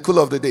garden in the cool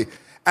of the day.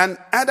 And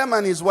Adam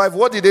and his wife,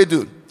 what did they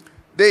do?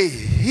 They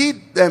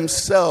hid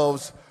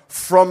themselves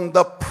from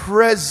the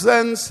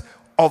presence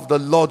of the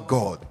Lord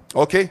God.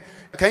 Okay?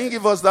 Can you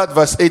give us that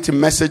verse 8 in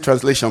Message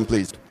translation,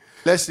 please?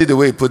 Let's see the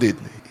way he put it.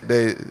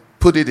 They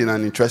put it in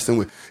an interesting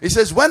way. It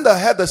says, when they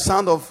heard the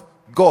sound of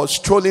God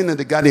strolling in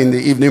the garden in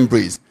the evening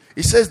breeze,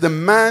 it says the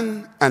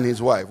man and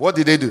his wife, what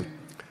did they do?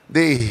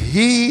 They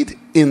hid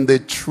in the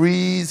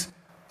trees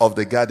of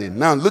the garden.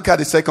 Now look at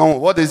the second one.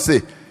 What does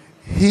it say?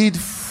 Hid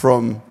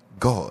from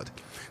God.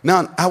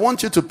 Now I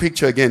want you to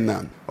picture again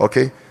now.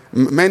 Okay.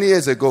 Many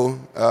years ago,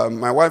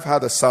 my wife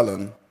had a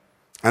salon,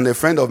 and a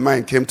friend of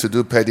mine came to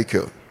do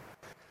pedicure.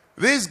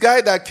 This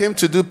guy that came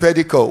to do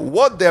pedicure,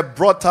 what they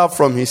brought out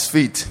from his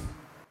feet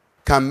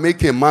can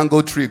make a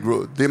mango tree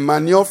grow. The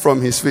manure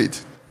from his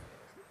feet.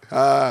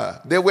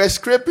 They were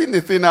scraping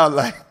the thing out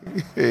like,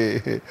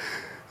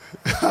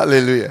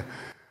 hallelujah.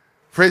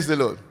 Praise the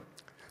Lord.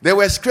 They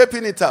were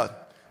scraping it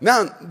out.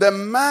 Now, the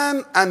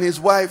man and his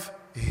wife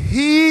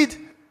hid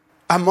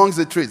amongst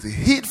the trees,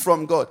 hid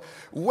from God.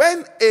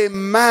 When a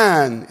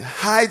man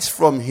hides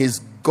from his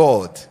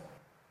God,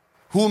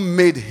 who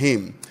made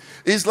him,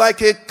 it's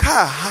like a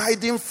car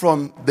hiding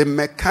from the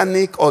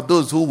mechanic or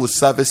those who will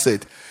service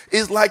it.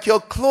 It's like your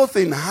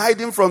clothing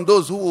hiding from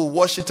those who will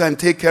wash it and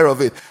take care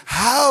of it.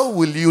 How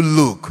will you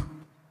look?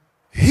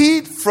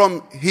 Hid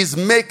from his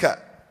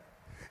maker,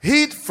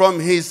 hid from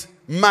his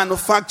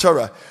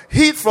manufacturer,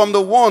 hid from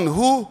the one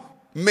who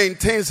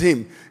maintains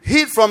him,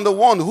 hid from the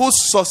one who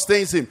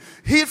sustains him,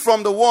 hid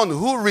from the one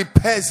who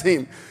repairs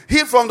him,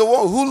 hid from the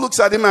one who looks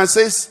at him and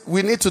says,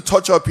 we need to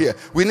touch up here,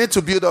 we need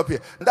to build up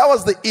here. That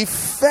was the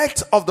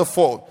effect of the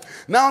fall.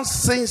 Now,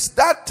 since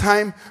that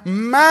time,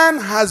 man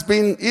has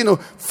been,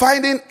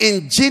 finding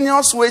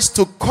ingenious ways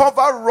to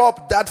cover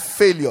up that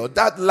failure,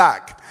 that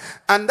lack.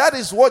 And that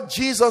is what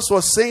Jesus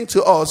was saying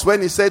to us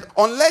when he said,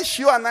 unless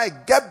you and I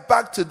get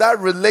back to that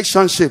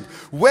relationship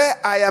where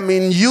I am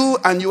in you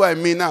and you are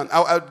in me now.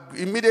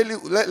 Immediately,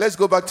 let's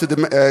go back to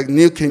the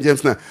New King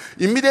James now.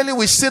 Immediately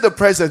we see the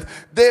present.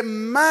 The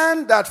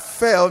man that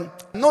fell,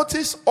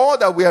 notice all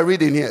that we are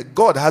reading here.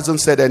 God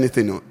hasn't said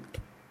anything.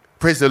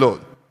 Praise the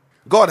Lord.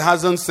 God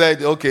hasn't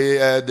said,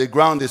 okay, the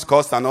ground is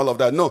cursed and all of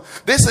that. No,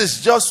 this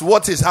is just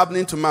what is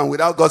happening to man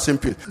without God's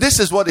input. This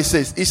is what it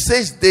says. It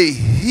says they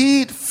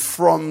hid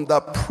from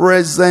the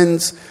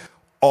presence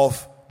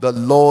of the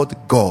Lord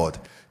God.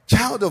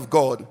 Child of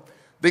God,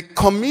 the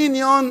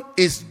communion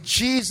is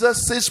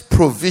Jesus'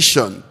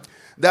 provision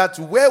that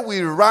where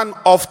we ran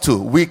off to,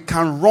 we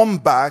can run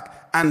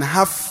back and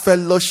have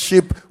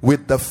fellowship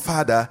with the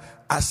Father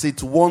as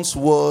it once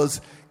was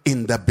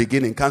in the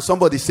beginning. Can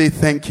somebody say,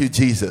 thank you,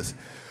 Jesus?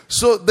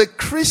 So the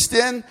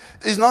Christian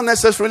is not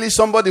necessarily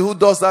somebody who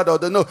does that or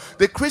no.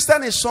 The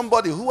Christian is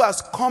somebody who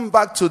has come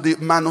back to the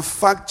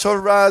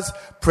manufacturer's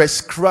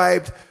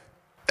prescribed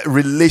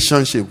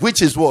relationship,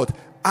 which is what?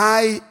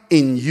 I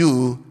in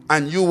you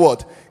and you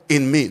what?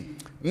 In me.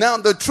 Now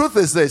the truth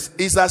is this,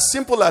 it's as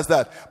simple as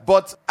that.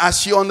 But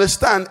as you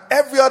understand,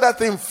 every other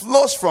thing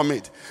flows from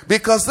it.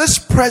 Because this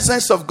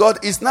presence of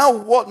God is now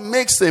what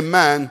makes a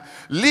man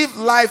live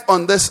life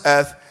on this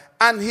earth.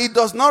 And he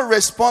does not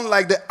respond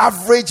like the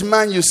average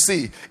man you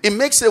see. It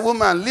makes a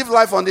woman live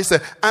life on this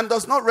earth and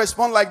does not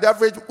respond like the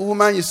average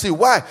woman you see.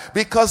 Why?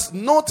 Because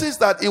notice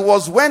that it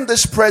was when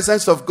this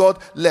presence of God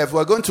left.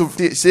 We're going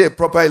to see a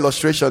proper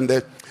illustration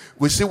there.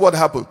 We see what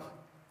happened.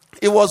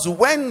 It was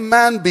when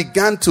man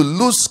began to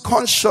lose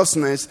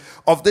consciousness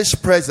of this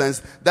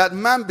presence that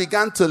man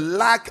began to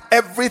lack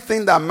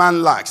everything that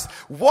man lacks.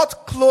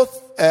 What clothed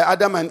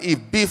Adam and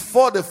Eve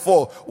before the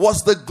fall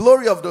was the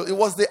glory of it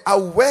was the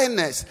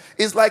awareness.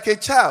 It's like a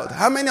child.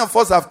 How many of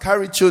us have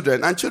carried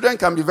children? And children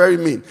can be very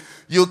mean.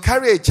 You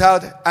carry a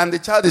child and the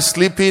child is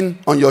sleeping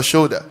on your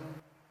shoulder.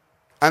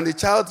 And the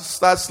child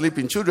starts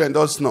sleeping. Children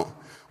don't know.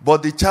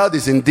 But the child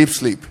is in deep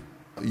sleep.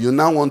 You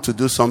now want to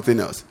do something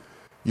else.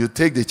 You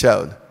take the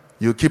child.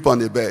 You keep on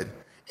the bed.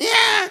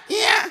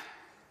 Yeah.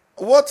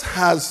 What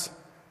has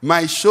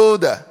my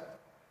shoulder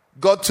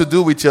got to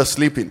do with your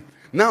sleeping?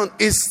 Now,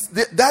 it's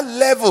that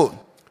level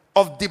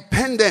of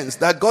dependence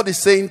that God is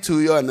saying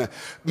to you. And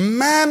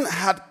man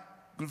had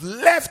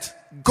left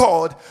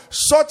God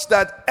such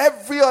that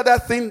every other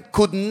thing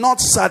could not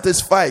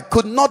satisfy,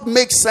 could not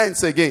make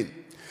sense again.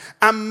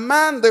 And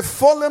man, the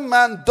fallen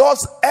man,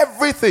 does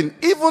everything,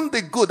 even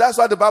the good. That's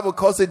why the Bible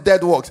calls it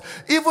dead works.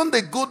 Even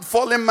the good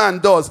fallen man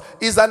does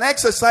is an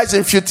exercise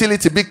in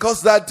futility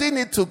because they're doing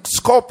it to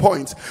score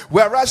points.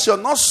 Whereas you're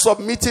not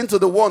submitting to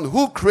the one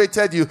who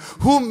created you,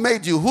 who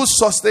made you, who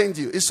sustained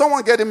you. Is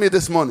someone getting me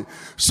this morning?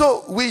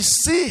 So we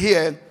see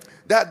here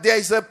that there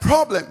is a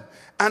problem.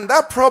 And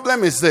that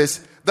problem is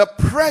this. The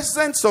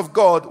presence of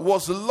God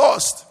was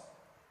lost.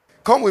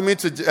 Come with me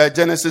to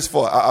Genesis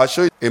 4. I'll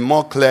show you a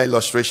more clear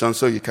illustration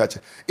so you catch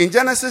it. In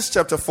Genesis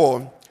chapter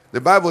 4,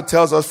 the Bible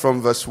tells us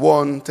from verse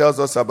 1, tells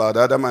us about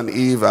Adam and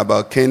Eve,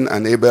 about Cain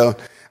and Abel.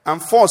 And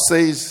 4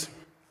 says,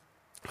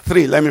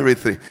 3, let me read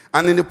 3.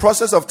 And in the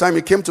process of time,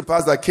 it came to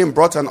pass that Cain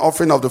brought an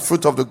offering of the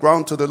fruit of the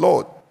ground to the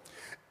Lord.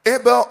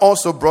 Abel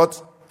also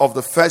brought of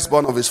the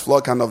firstborn of his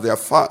flock and of their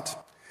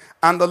fat.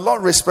 And the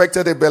Lord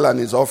respected Abel and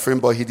his offering,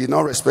 but he did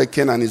not respect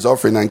Cain and his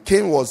offering. And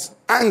Cain was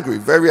angry,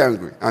 very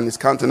angry, and his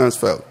countenance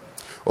fell.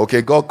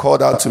 Okay, God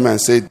called out to me and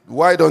said,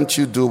 why don't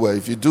you do well?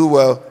 If you do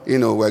well,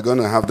 we're going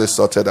to have this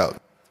sorted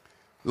out.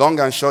 Long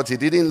and short, he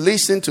didn't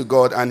listen to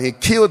God and he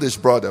killed his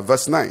brother.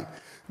 Verse 9.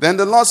 Then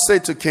the Lord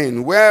said to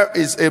Cain, where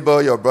is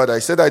Abel your brother?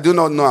 He said, I do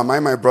not know. Am I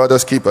my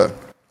brother's keeper?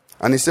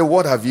 And he said,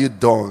 what have you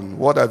done?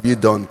 What have you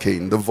done,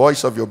 Cain? The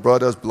voice of your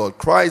brother's blood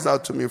cries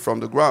out to me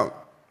from the ground.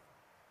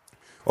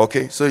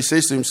 Okay, so he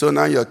says to him, so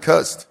now you're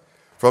cursed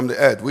from the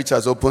earth, which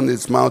has opened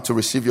its mouth to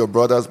receive your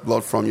brother's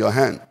blood from your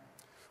hand.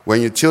 When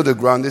you till the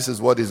ground, this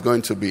is what it's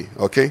going to be.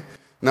 Okay?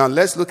 Now,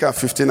 let's look at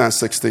 15 and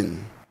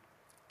 16.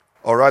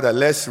 Or rather,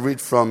 let's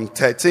read from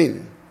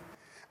 13.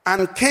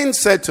 And Cain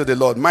said to the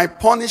Lord, my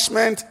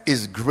punishment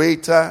is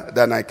greater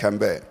than I can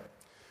bear.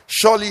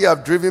 Surely you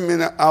have driven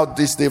me out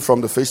this day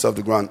from the face of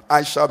the ground.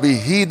 I shall be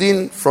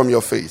hidden from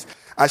your face.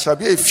 I shall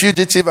be a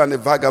fugitive and a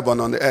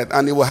vagabond on the earth.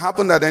 And it will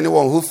happen that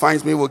anyone who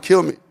finds me will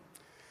kill me.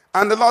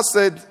 And the Lord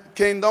said,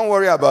 Cain, don't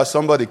worry about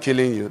somebody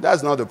killing you.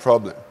 That's not the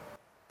problem.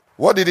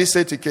 What did he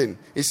say to Cain?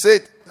 He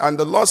said, and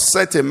the Lord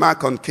set a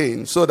mark on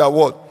Cain, so that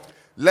what?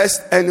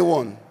 Lest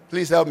anyone,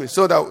 please help me,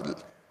 so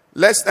that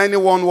lest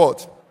anyone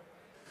what?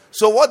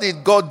 So what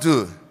did God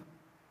do?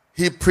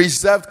 He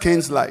preserved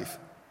Cain's life.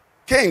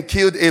 Cain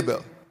killed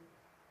Abel.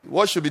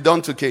 What should be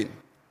done to Cain?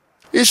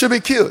 He should be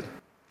killed.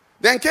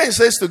 Then Cain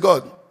says to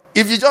God,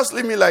 if you just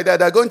leave me like that,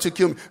 they're going to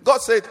kill me.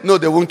 God said, no,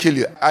 they won't kill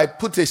you. I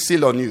put a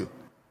seal on you.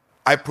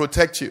 I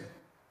protect you.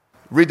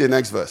 Read the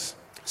next verse,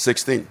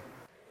 16.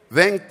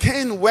 Then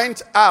Cain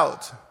went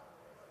out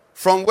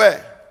from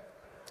where?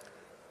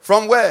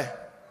 From where?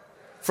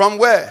 From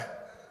where?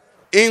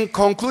 In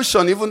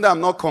conclusion, even though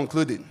I'm not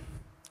concluding,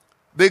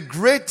 the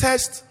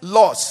greatest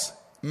loss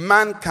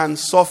man can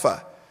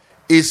suffer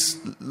is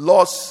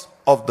loss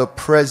of the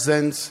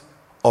presence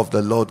of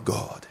the Lord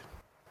God.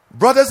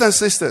 Brothers and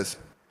sisters,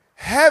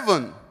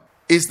 heaven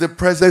is the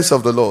presence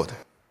of the Lord.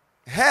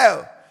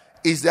 Hell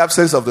is the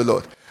absence of the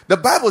Lord. The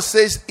Bible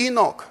says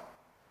Enoch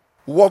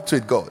walked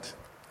with God.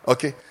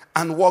 Okay?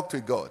 And walked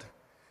with God.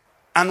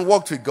 And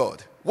walked with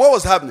God. What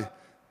was happening?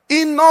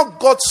 Enoch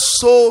got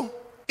so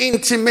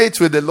intimate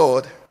with the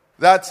Lord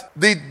that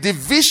the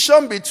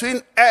division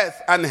between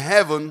earth and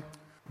heaven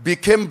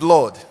became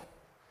blood.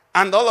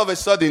 And all of a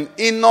sudden,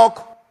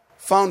 Enoch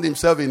found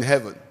himself in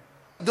heaven.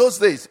 Those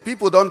days,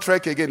 people don't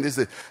trek again these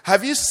days.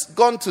 Have you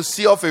gone to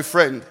see off a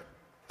friend,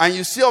 and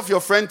you see off your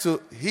friend to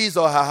his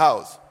or her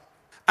house,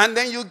 and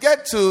then you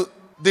get to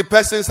the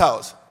person's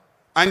house,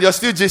 and you're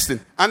still gisting,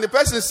 and the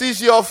person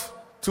sees you off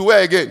to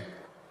where again?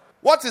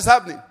 What is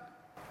happening?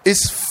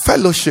 It's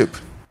fellowship.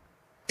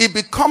 It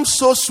becomes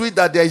so sweet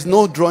that there is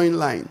no drawing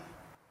line.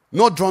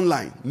 No drawn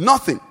line.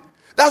 Nothing.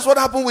 That's what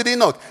happened with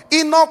Enoch.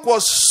 Enoch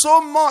was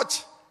so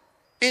much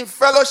in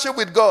fellowship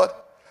with God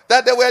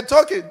that they were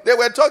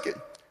talking.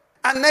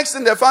 And next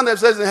thing they found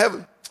themselves in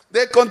heaven.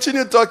 They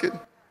continued talking.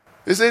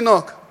 They say,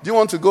 Enoch, do you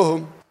want to go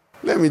home?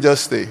 Let me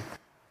just stay.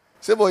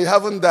 Say, but you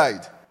haven't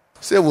died.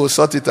 Say, we'll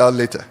sort it out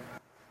later.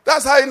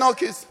 That's how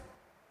Enoch is.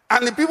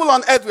 And the people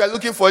on earth were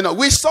looking for Enoch.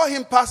 We saw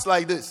him pass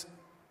like this.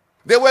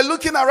 They were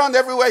looking around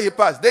everywhere he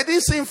passed. They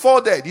didn't see him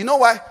fall dead. You know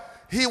why?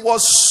 He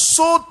was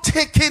so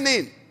taken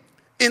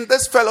in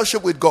this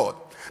fellowship with God.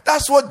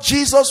 That's what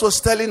Jesus was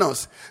telling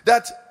us.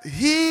 That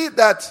he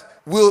that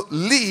will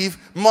live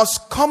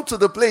must come to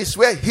the place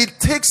where he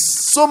takes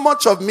so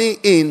much of me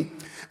in,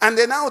 and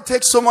then I will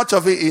take so much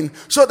of it in,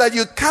 so that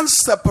you can't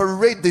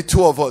separate the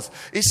two of us.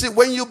 You see,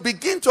 when you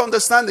begin to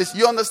understand this,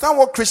 you understand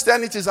what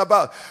Christianity is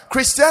about.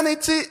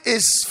 Christianity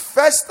is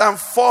first and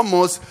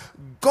foremost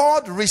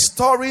God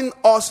restoring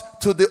us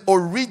to the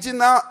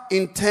original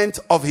intent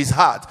of his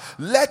heart.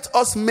 Let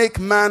us make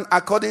man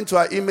according to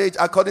our image,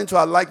 according to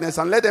our likeness,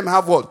 and let them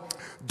have what?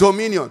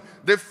 Dominion.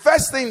 The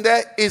first thing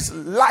there is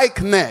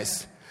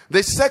likeness.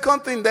 The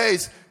second thing there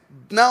is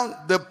now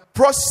the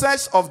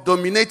process of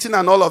dominating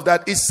and all of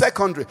that is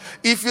secondary.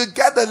 If you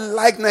get the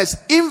likeness,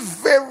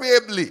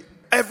 invariably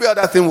every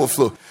other thing will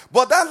flow.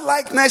 But that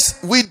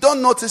likeness, we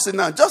don't notice it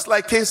now. Just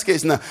like Cain's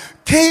case now.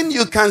 Cain,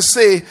 you can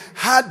say,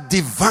 had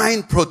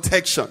divine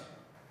protection.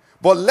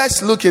 But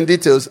let's look in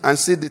details and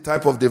see the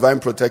type of divine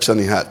protection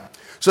he had.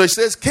 So it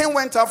says, Cain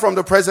went out from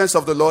the presence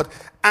of the Lord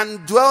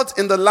and dwelt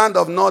in the land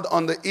of Nod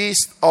on the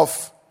east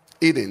of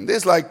Eden. This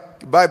is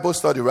like Bible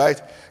study,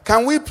 right?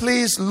 Can we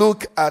please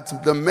look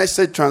at the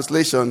Message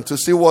translation to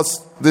see what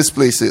this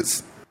place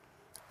is?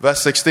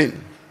 Verse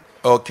 16.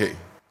 Okay.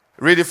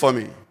 Read it for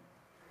me.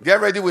 Get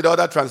ready with the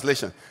other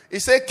translation. It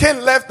said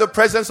Cain left the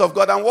presence of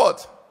God and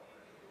what?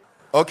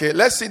 Okay,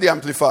 let's see the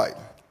Amplified.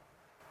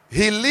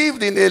 He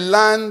lived in a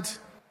land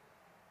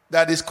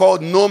that is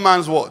called no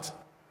man's what?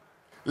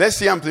 Let's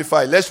see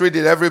Amplified. Let's read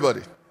it,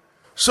 everybody.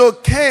 So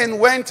Cain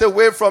went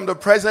away from the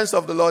presence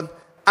of the Lord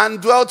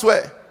and dwelt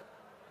where?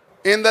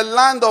 In the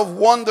land of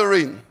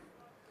wandering.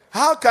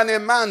 How can a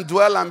man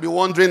dwell and be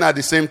wandering at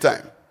the same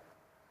time?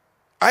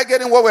 Are you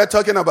getting what we're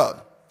talking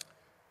about?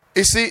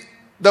 You see,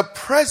 the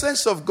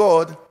presence of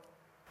God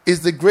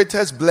is the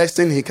greatest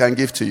blessing he can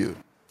give to you.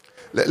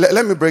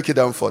 Let me break it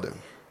down for them.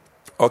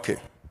 Okay.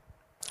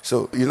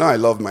 So, you know I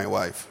love my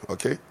wife,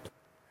 okay?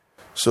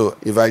 So,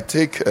 if I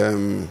take, I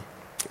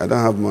don't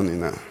have money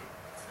now.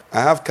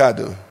 I have card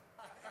though.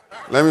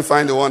 Let me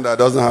find the one that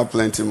doesn't have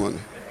plenty money.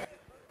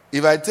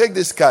 If I take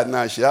this card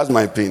now, she has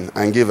my PIN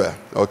and give her,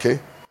 okay?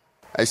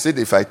 I said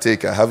if I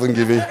take, I haven't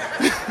given.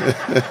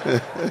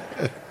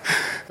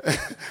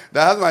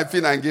 That has my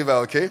PIN and give her,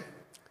 okay?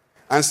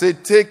 And say,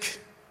 take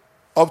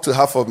up to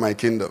half of my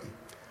kingdom.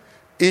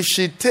 If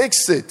she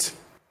takes it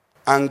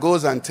and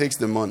goes and takes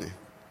the money,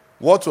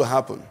 what will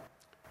happen?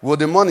 Will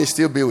the money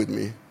still be with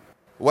me?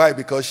 Why?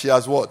 Because she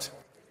has what?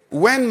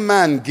 When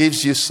man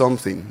gives you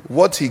something,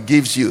 what he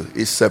gives you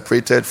is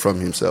separated from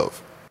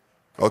himself.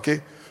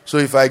 Okay? So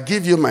if I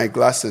give you my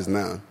glasses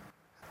now,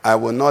 I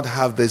will not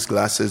have these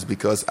glasses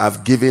because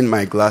I've given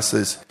my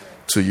glasses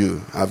to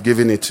you. I've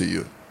given it to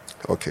you.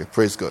 Okay,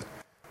 praise God.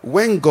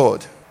 When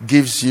God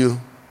gives you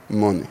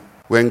money,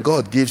 when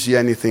God gives you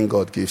anything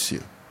God gives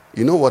you,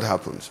 you know what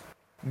happens?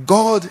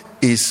 God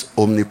is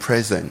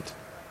omnipresent.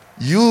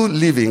 You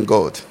live in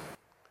God.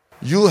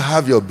 You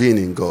have your being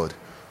in God.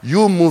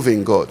 You move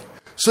in God.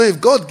 So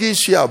if God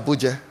gives you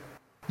Abuja,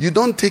 you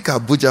don't take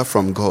Abuja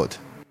from God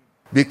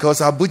because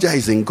Abuja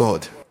is in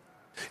God.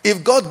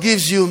 If God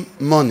gives you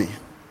money,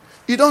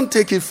 you don't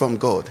take it from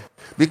God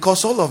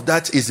because all of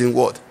that is in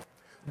what?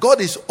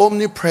 God is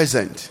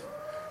omnipresent.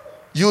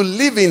 You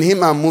live in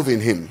him and move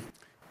in him.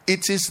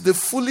 It is the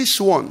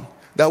foolish one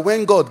that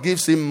when God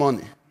gives him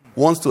money,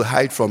 wants to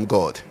hide from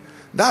God.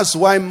 That's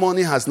why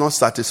money has not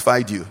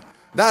satisfied you.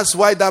 That's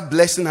why that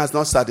blessing has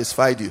not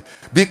satisfied you.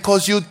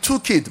 Because you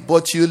took it,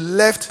 but you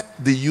left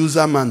the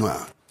user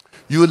manual.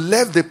 You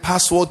left the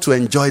password to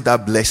enjoy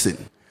that blessing.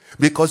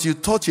 Because you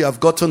thought you have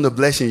gotten the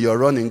blessing you're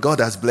running. God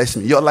has blessed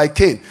me. You're like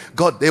Cain.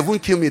 God, they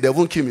won't kill me. They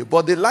won't kill me.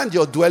 But the land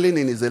you're dwelling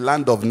in is a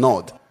land of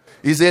Nod.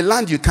 It's a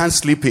land you can't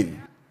sleep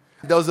in.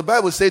 There was the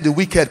Bible say the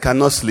wicked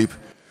cannot sleep.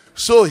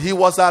 So he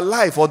was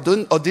alive. He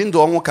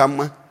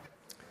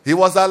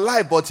was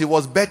alive, but he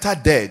was better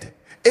dead.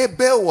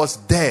 Abel was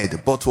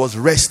dead, but was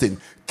resting.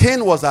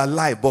 Cain was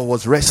alive, but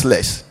was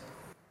restless.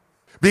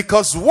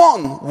 Because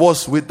one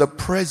was with the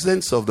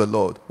presence of the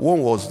Lord.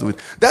 One was doing.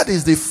 That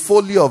is the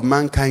folly of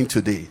mankind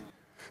today.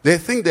 They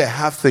think they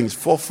have things.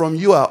 For from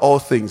you are all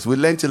things. We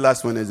learned it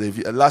last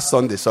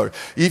Sunday.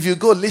 If you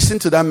go listen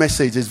to that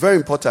message, it's very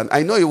important.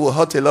 I know it will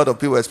hurt a lot of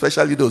people,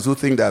 especially those who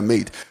think they are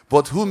made.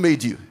 But who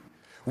made you?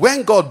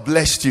 When God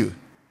blessed you,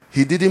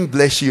 he didn't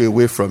bless you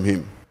away from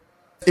him.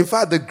 In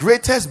fact, the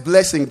greatest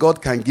blessing God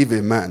can give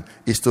a man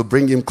is to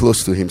bring him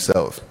close to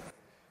himself.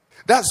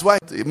 That's why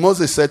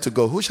Moses said to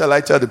God, who shall I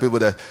tell the people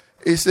that?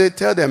 He said,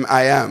 tell them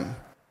I am.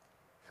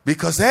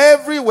 Because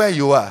everywhere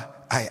you are,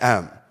 I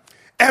am.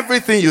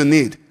 Everything you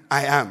need,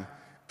 I am.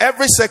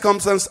 Every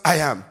circumstance, I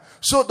am.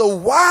 So the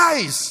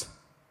wise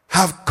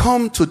have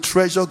come to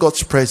treasure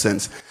God's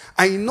presence.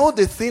 I know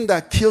the thing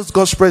that kills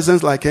God's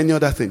presence like any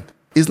other thing.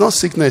 It's not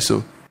sickness,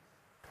 oh.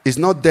 It's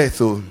not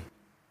death, oh.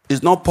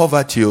 It's not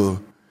poverty, oh.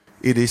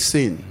 It is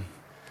sin.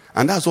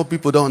 And that's what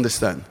people don't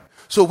understand.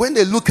 So when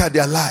they look at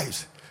their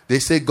lives, they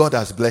say, God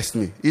has blessed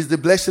me. It's the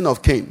blessing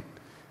of Cain.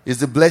 It's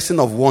the blessing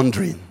of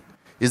wandering.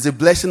 It's the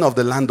blessing of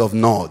the land of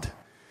Nod.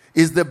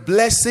 It's the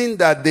blessing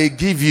that they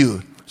give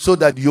you so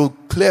that you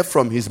clear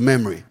from his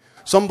memory.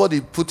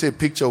 Somebody put a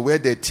picture where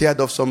they teared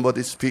off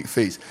somebody's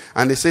face.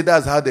 And they say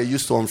that's how they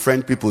used to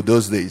unfriend people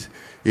those days.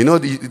 You know,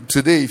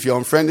 today if you're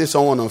unfriending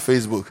someone on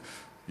Facebook,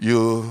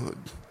 you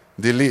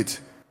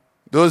delete.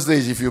 Those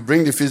days, if you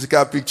bring the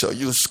physical picture,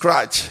 you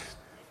scratch.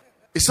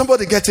 Is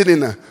somebody getting in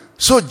there?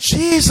 So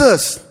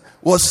Jesus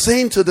was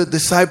saying to the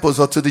disciples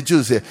or to the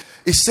Jews here,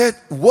 he said,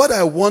 what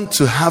I want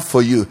to have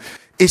for you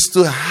is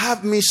to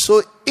have me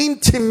so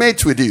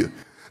intimate with you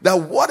that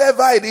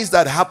whatever it is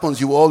that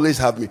happens, you will always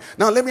have me.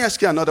 Now, let me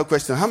ask you another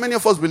question. How many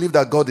of us believe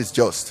that God is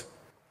just?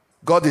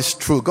 God is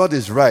true. God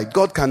is right.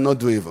 God cannot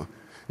do evil.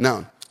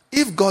 Now,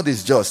 if God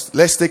is just,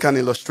 let's take an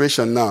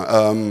illustration now.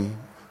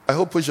 I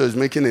hope Pusho is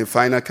making a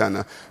final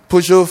canna.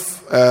 Pusho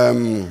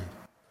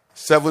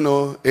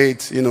 708,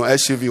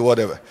 SUV,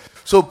 whatever.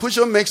 So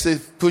Pusho makes a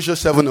Pusho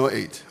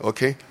 708,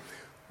 okay?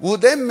 Will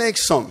they make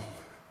some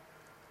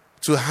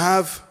to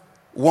have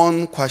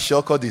one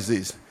kwashiorkor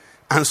disease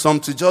and some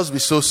to just be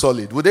so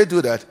solid? Would they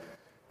do that?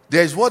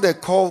 There is what they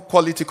call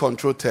quality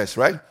control test,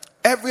 right?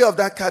 Every of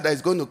that car that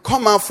is going to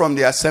come out from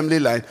the assembly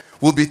line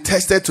will be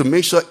tested to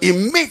make sure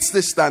it meets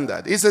the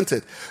standard, isn't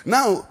it?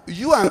 Now,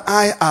 you and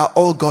I are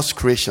all God's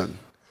creation.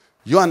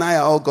 You and I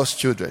are all God's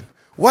children.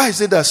 Why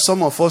is it that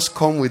some of us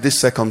come with this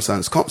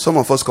circumstance? Some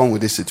of us come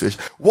with this situation.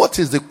 What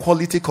is the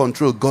quality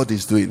control God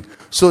is doing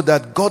so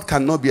that God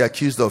cannot be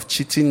accused of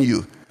cheating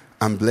you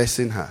and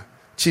blessing her?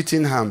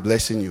 Cheating her and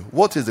blessing you.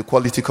 What is the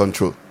quality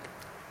control?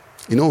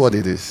 You know what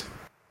it is?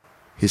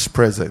 His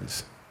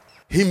presence.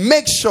 He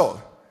makes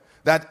sure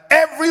that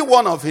every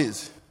one of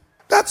his.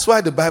 That's why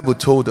the Bible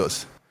told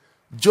us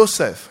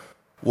Joseph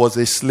was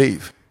a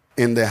slave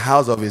in the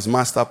house of his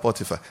master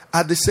Potiphar.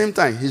 At the same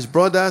time, his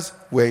brothers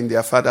were in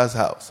their father's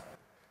house.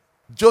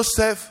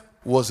 Joseph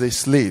was a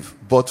slave,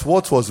 but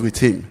what was with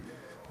him?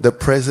 The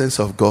presence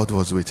of God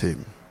was with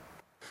him.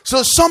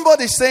 So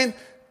somebody saying,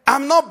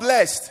 I'm not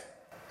blessed.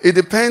 It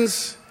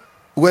depends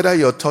whether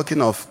you're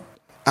talking of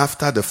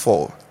after the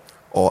fall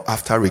or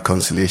after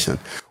reconciliation.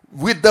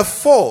 With the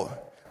fall,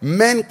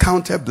 men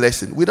counted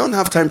blessing. We don't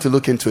have time to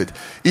look into it.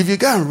 If you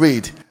go and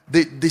read,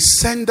 the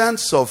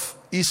descendants of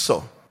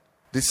Esau,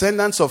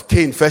 descendants of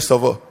Cain, first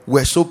of all,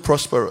 were so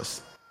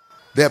prosperous.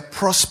 They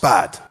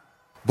prospered,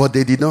 but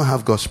they did not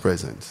have God's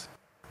presence.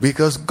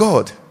 Because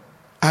God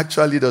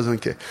actually doesn't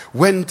care.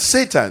 When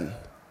Satan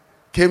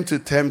came to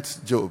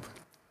tempt Job,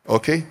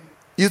 okay,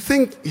 you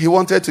think he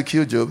wanted to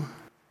kill Job?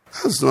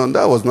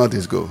 That was not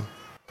his goal.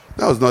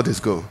 That was not his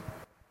goal.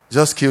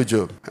 Just kill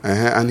Job.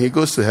 And he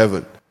goes to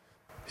heaven.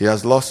 He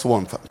has lost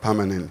one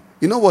permanently.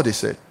 You know what he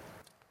said?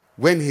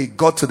 when he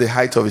got to the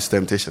height of his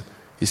temptation,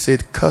 he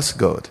said, curse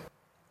God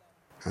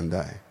and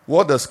die.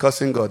 What does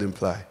cursing God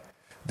imply?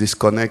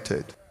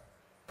 Disconnected.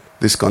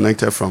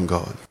 Disconnected from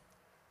God.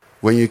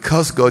 When you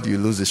curse God, you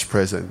lose his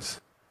presence.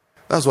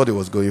 That's what he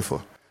was going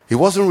for. He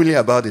wasn't really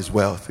about his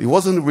wealth. It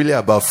wasn't really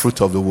about fruit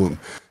of the womb.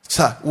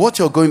 Sir, what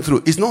you're going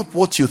through is not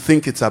what you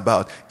think it's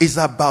about. It's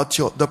about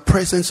the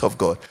presence of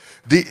God.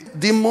 The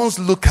demons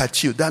look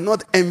at you. They're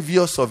not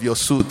envious of your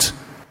suit.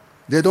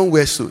 They don't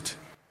wear suit.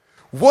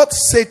 What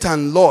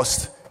Satan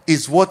lost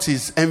is what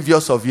he's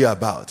envious of you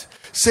about.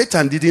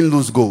 Satan didn't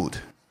lose gold.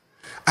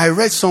 I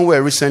read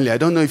somewhere recently, I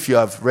don't know if you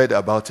have read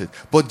about it,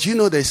 but do you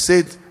know they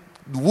said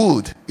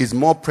wood is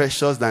more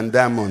precious than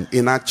diamond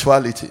in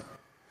actuality?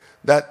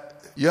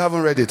 That you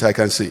haven't read it, I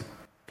can see.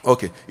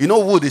 Okay, you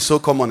know wood is so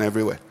common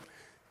everywhere.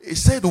 It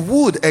said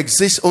wood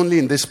exists only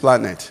in this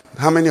planet.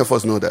 How many of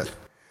us know that?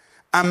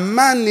 And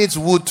man needs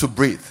wood to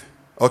breathe.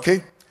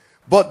 Okay?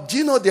 But do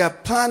you know there are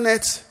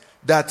planets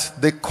that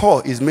the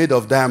core is made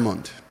of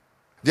diamond?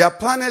 There are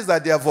planets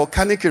that their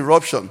volcanic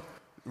eruption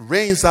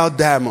rains out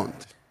diamond.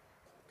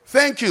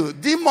 Thank you.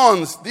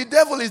 Demons, the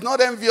devil is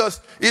not envious.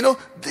 You know,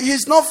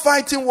 he's not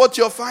fighting what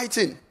you're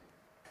fighting.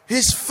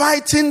 He's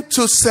fighting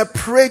to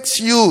separate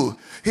you.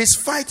 He's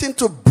fighting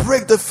to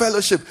break the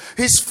fellowship.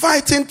 He's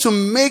fighting to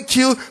make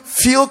you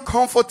feel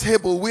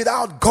comfortable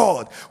without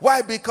God.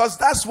 Why? Because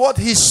that's what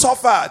he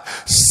suffered.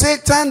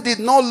 Satan did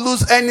not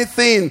lose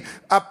anything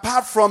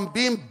apart from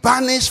being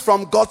banished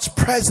from God's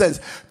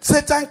presence.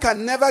 Satan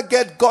can never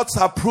get God's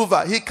approval.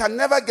 He can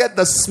never get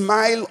the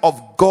smile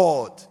of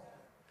God.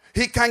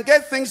 He can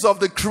get things of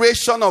the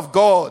creation of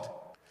God.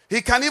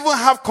 He can even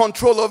have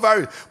control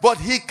over it. But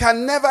he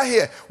can never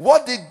hear.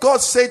 What did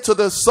God say to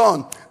the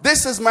Son?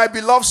 This is my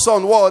beloved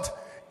Son, what?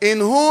 In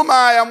whom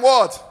I am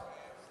what?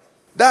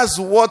 That's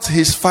what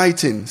he's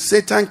fighting.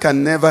 Satan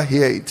can never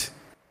hear it.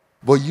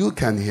 But you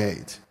can hear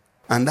it.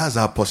 And that's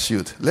our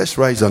pursuit. Let's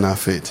rise on our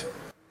feet.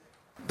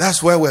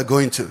 That's where we're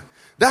going to.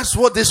 That's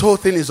what this whole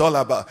thing is all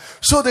about.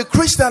 So the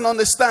Christian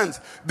understands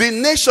the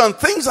nation,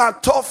 things are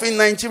tough in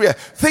Nigeria.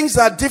 Things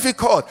are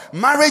difficult.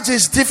 Marriage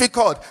is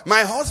difficult.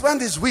 My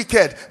husband is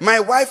wicked.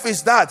 My wife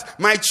is that.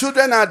 My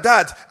children are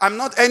that. I'm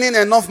not earning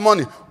enough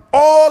money.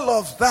 All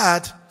of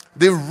that,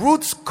 the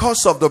root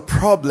cause of the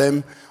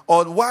problem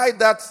or why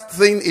that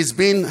thing is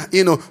being,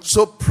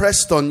 so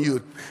pressed on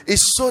you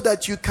is so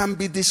that you can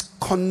be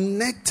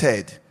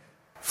disconnected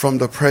from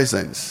the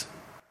presence.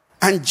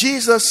 And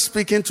Jesus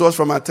speaking to us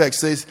from our text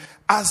says,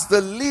 as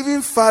the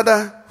living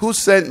Father who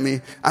sent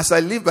me, as I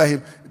live by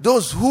him,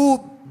 those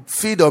who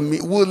feed on me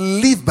will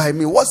live by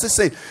me. What's it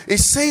saying?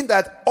 It's saying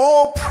that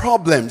all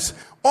problems,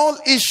 all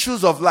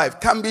issues of life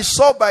can be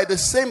solved by the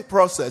same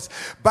process,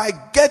 by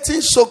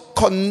getting so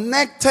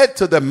connected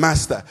to the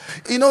Master.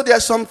 There are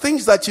some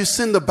things that you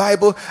see in the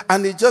Bible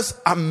and it just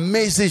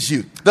amazes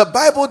you. The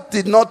Bible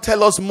did not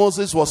tell us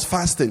Moses was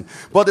fasting,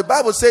 but the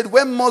Bible said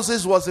when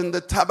Moses was in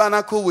the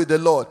tabernacle with the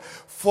Lord,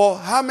 for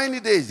how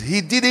many days?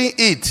 He didn't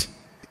eat.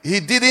 He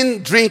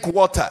didn't drink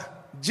water.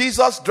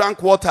 Jesus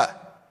drank water.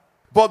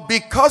 But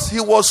because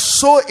he was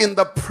so in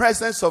the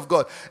presence of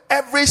God,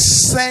 every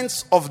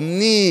sense of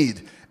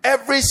need,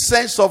 every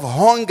sense of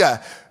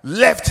hunger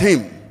left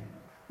him.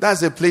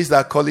 That's a place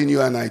they're calling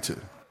you and I to.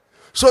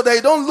 So they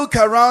don't look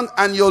around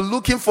and you're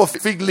looking for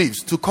fig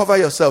leaves to cover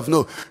yourself.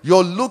 No,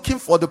 you're looking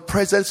for the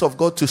presence of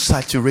God to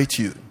saturate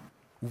you.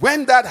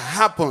 When that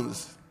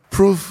happens,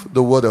 prove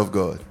the word of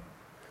God.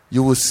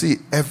 You will see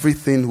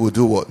everything will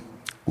do what?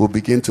 Will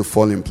begin to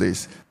fall in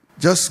place.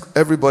 Just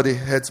everybody,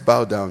 heads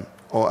bowed down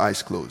or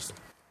eyes closed.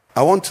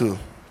 I want to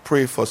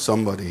pray for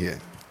somebody here.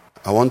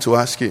 I want to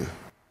ask you,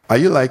 are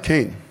you like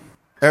Cain?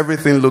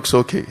 Everything looks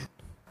okay,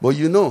 but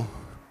you know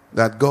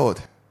that God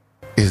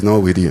is not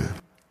with you.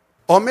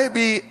 Or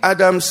maybe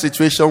Adam's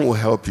situation will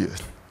help you.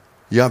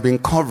 You have been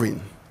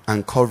covering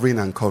and covering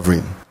and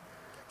covering.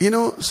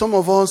 Some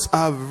of us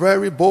are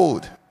very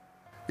bold.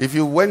 If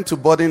you went to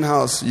boarding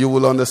house, you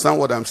will understand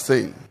what I'm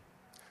saying.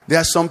 There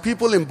are some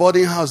people in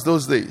boarding house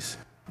those days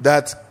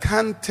that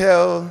can't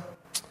tell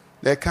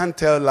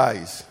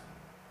lies.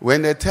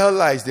 When they tell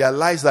lies, their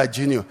lies are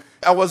genuine.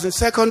 I was in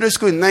secondary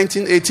school in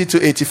 1980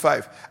 to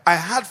 85. I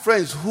had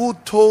friends who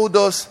told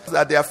us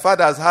that their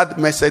fathers had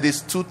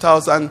Mercedes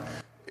 2000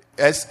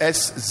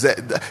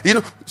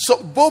 SSZ.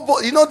 So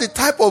Bobo, the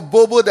type of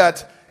Bobo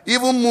that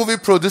even movie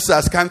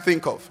producers can't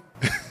think of.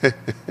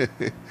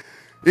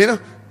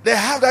 They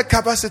have that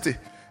capacity.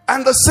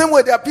 And the same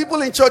way, there are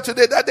people in church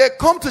today that they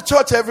come to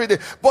church every day,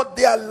 but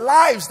their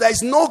lives, there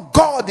is no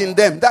God in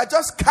them. They're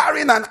just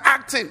carrying and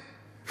acting.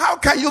 How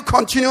can you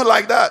continue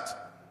like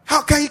that?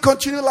 How can you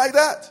continue like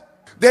that?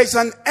 There's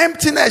an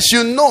emptiness,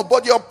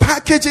 but you're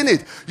packaging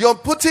it. You're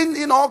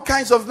putting all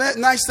kinds of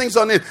nice things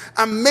on it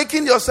and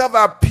making yourself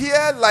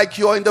appear like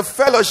you're in the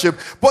fellowship.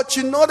 But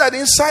you know that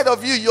inside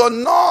of you, you're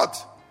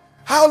not.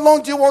 How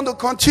long do you want to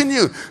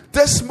continue?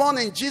 This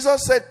morning,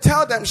 Jesus said,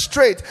 tell them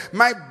straight,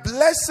 my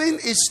blessing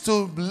is to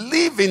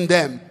live in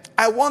them.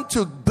 I want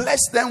to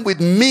bless them with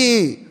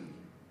me.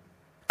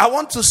 I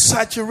want to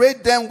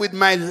saturate them with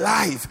my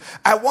life.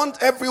 I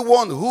want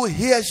everyone who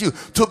hears you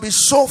to be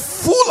so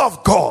full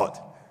of God,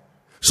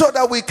 so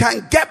that we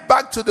can get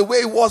back to the way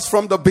it was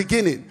from the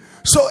beginning.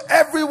 So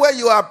everywhere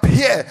you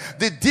appear,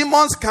 the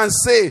demons can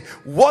say,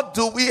 what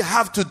do we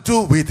have to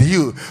do with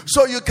you?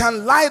 So you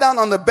can lie down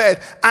on the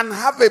bed and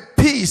have a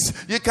peace.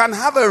 You can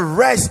have a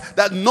rest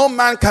that no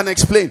man can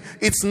explain.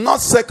 It's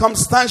not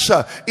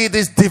circumstantial. It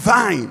is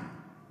divine.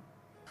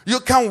 You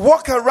can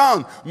walk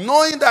around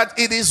knowing that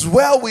it is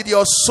well with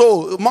your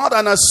soul. More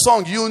than a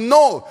song, you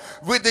know,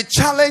 with the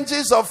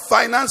challenges of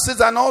finances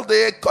and all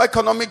the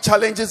economic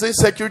challenges,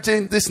 insecurity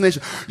in this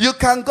nation, you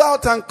can go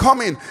out and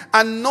come in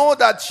and know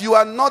that you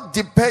are not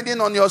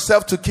depending on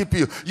yourself to keep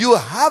you. You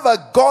have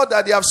a God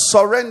that you have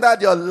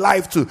surrendered your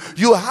life to.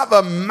 You have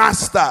a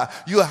master.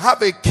 You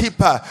have a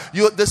keeper.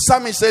 The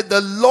psalmist said,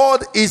 the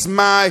Lord is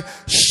my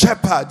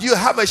shepherd. You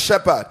have a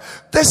shepherd.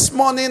 This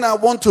morning, I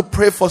want to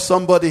pray for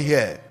somebody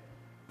here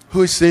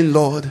who is saying,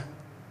 Lord,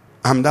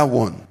 I'm that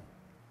one.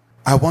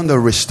 I want a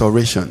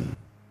restoration.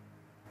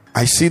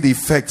 I see the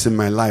effects in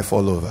my life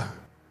all over.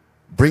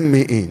 Bring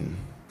me in.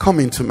 Come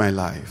into my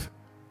life.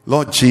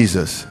 Lord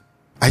Jesus,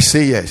 I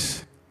say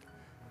yes.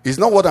 It's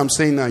not what I'm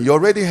saying now. You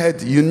already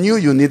heard. You knew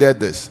you needed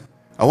this.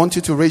 I want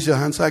you to raise your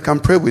hand so I can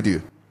pray with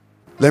you.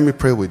 Let me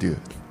pray with you.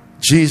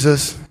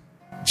 Jesus,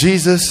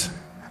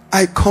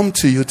 I come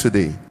to you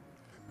today.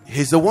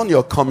 He's the one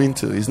you're coming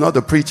to. He's not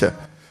the preacher.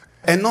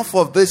 Enough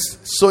of this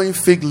sowing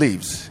fig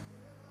leaves.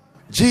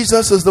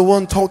 Jesus is the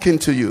one talking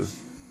to you.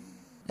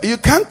 You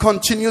can't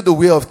continue the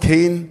way of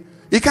Cain.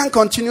 You can't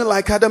continue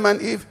like Adam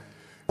and Eve.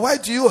 Why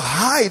do you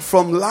hide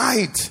from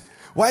light?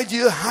 Why do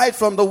you hide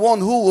from the one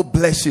who will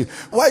bless you?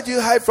 Why do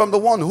you hide from the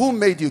one who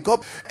made you?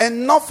 God,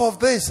 enough of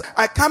this.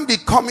 I can't be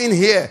coming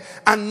here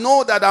and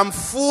know that I'm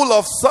full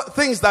of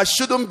things that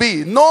shouldn't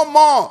be. No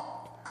more.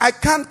 I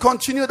can't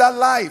continue that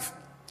life.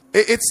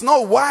 It's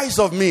not wise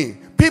of me.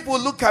 People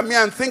look at me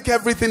and think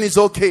everything is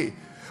okay.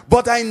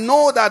 But I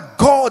know that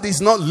God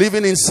is not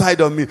living inside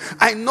of me.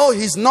 I know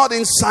He's not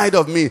inside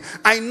of me.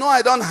 I know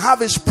I don't have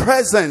His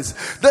presence.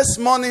 This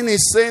morning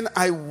He's saying,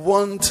 I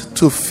want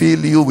to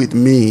fill you with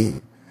me.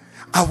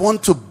 I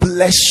want to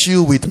bless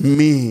you with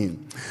me.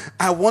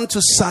 I want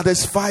to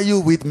satisfy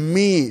you with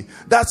me.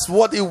 That's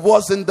what it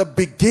was in the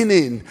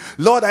beginning.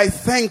 Lord, I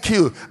thank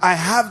you. I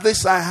have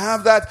this, I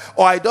have that.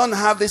 Or I don't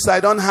have this, I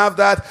don't have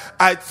that.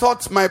 I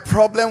thought my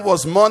problem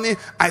was money.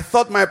 I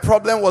thought my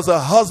problem was a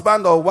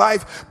husband or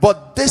wife.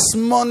 But this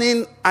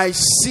morning, I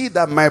see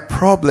that my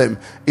problem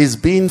is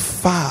being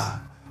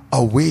far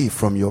away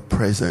from your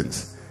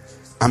presence.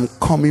 I'm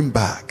coming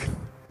back.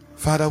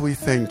 Father, we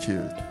thank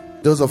you.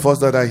 Those of us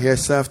that are here,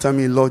 say after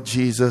me, Lord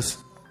Jesus,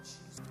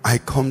 I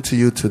come to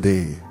you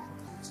today.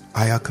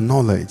 I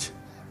acknowledge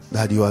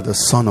that you are the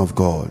Son of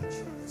God.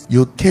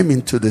 You came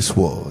into this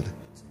world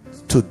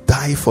to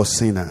die for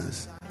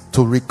sinners,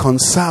 to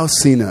reconcile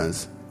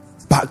sinners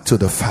back to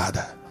the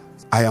Father.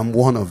 I am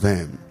one of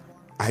them.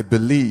 I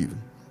believe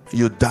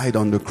you died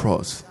on the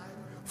cross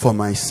for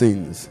my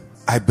sins.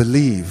 I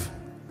believe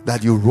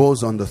that you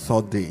rose on the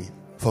third day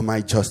for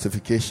my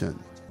justification.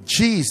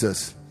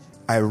 Jesus,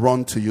 I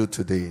run to you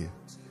today.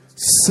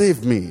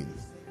 Save me.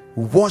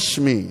 Wash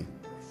me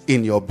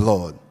in your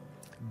blood.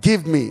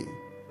 Give me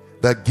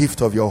the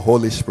gift of your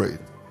Holy Spirit.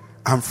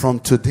 And from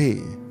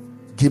today,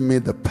 give me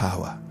the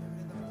power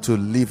to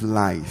live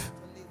life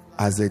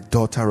as a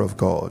daughter of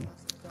God,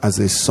 as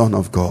a son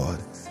of God.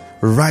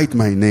 Write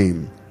my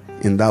name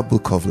in that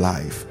book of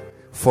life.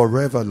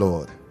 Forever,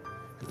 Lord,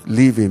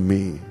 live in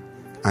me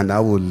and I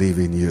will live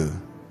in you.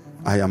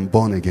 I am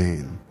born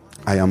again.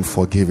 I am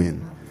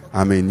forgiven.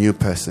 I'm a new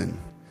person.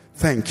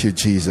 Thank you,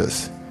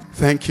 Jesus.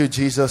 Thank you,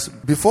 Jesus.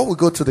 Before we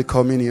go to the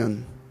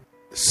communion,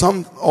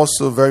 some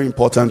also very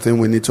important thing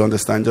we need to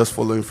understand, just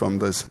following from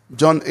this.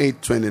 John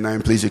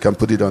 8:29, please, you can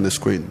put it on the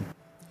screen.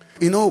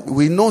 You know,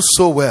 we know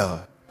so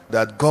well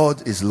that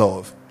God is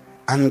love.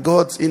 And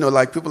God,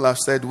 like people have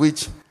said,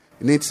 which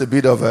needs a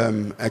bit of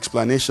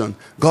explanation,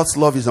 God's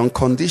love is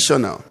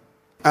unconditional.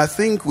 I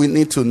think we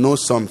need to know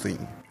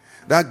something.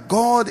 That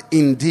God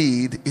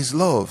indeed is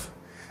love.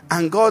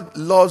 And God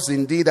loves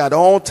indeed at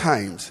all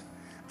times.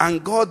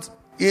 And God,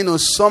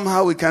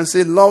 somehow we can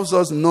say loves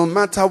us no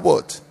matter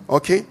what.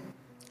 Okay?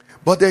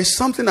 But there's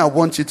something I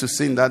want you to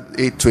see in that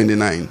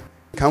 8:29.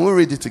 Can we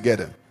read it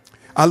together?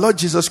 Our Lord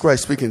Jesus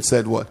Christ speaking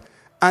said what?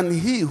 And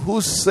he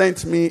who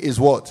sent me is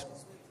what?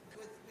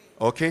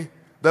 Okay?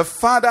 The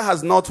Father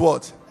has not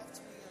what?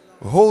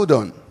 Hold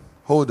on.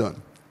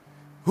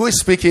 Who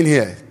is speaking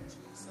here?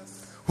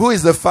 Who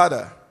is the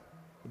Father?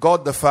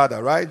 God the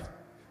Father, right?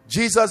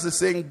 Jesus is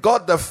saying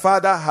God the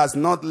Father has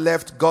not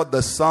left God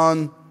the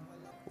Son.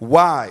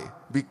 Why?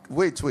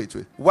 Wait.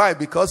 Why?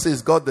 Because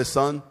he's God the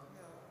Son?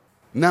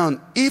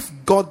 Now, if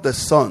God the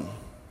Son,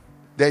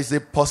 there is a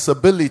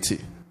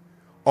possibility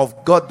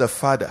of God the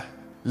Father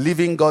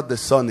leaving God the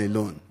Son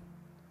alone.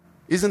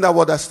 Isn't that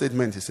what that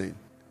statement is saying?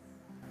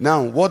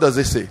 Now, what does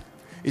it say?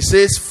 It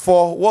says,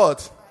 for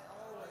what?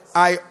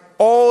 I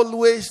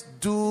always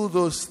do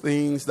those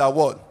things that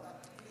what?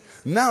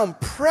 Now,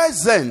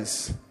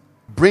 presence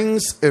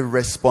brings a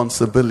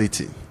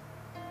responsibility.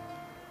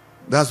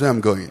 That's where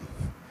I'm going.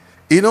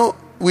 You know,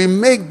 we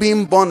make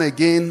being born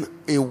again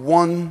a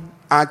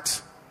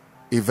one-act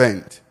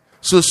event.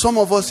 So some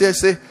of us here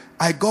say,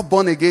 I got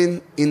born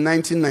again in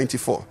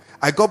 1994.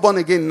 I got born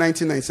again in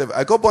 1997.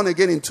 I got born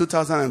again in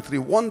 2003.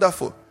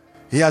 Wonderful.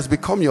 He has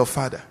become your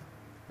father.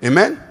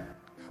 Amen?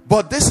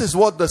 But this is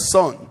what the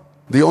Son,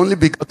 the only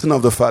begotten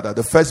of the Father,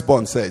 the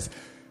firstborn, says.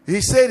 He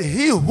said,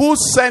 he who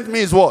sent me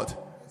is what?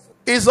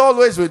 Is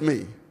always with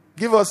me.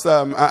 Give us,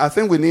 I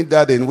think we need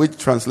that in which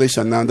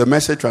translation now? The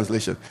Message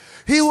translation.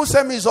 He who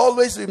sent me is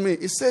always with me.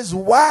 It says,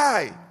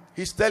 why?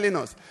 He's telling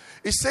us.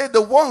 He said,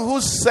 the one who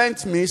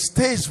sent me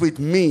stays with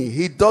me.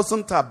 He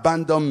doesn't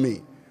abandon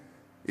me.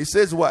 He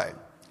says, why?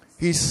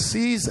 He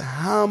sees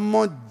how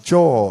much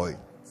joy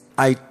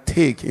I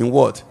take in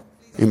what?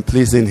 In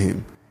pleasing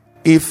him.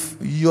 If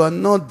you are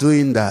not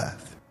doing that,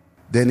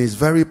 then it's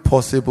very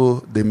possible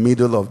the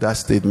middle of that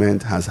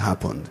statement has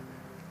happened.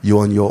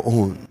 You're on your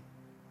own.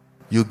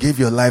 You gave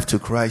your life to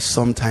Christ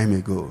some time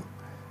ago.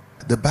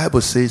 The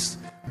Bible says,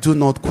 do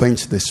not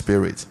quench the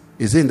Spirit.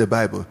 Is it in the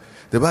Bible?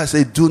 The Bible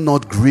says, do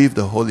not grieve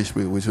the Holy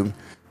Spirit. With whom?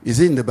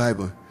 Is it in the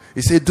Bible?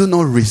 It says, do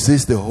not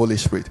resist the Holy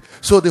Spirit.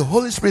 So the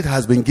Holy Spirit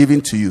has been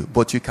given to you,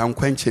 but you can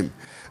quench him.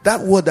 That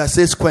word that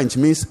says quench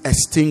means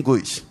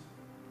extinguish.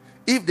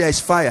 If there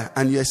is fire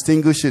and you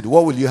extinguish it,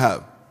 what will you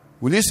have?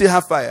 Will you still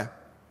have fire?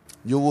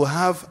 You will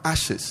have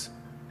ashes.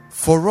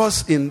 For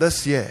us in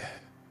this year,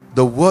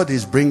 the word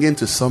is bringing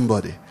to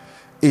somebody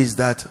is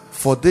that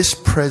for this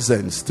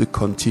presence to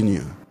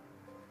continue.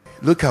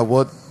 Look at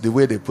the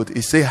way they put it.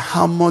 It says,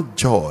 how much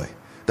joy.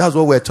 That's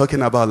what we were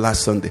talking about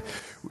last Sunday.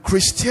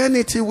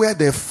 Christianity where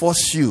they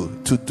force you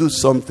to do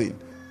something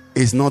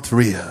is not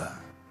real.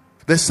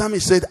 The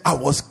psalmist said, I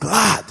was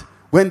glad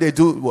when they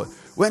do what?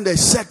 When they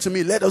said to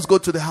me, let us go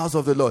to the house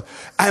of the Lord.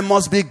 I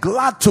must be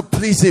glad to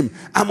please him.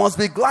 I must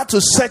be glad to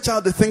search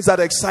out the things that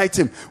excite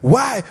him.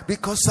 Why?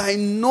 Because I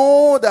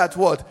know that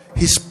what?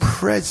 His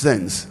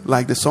presence,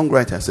 like the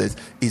songwriter says,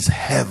 is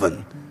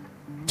heaven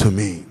to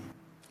me.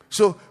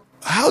 So,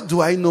 how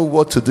do I know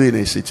what to do in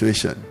a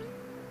situation?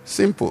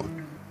 Simple.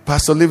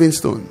 Pastor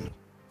Livingstone,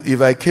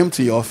 if I came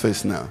to your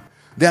office now,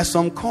 there are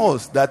some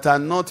calls that are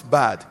not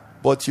bad,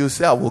 but you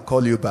say, I will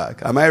call you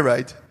back. Am I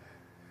right?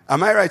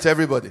 Am I right,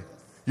 everybody?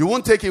 You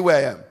won't take it where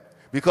I am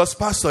because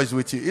pastor is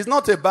with you. It's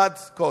not a bad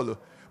call,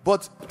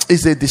 but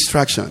it's a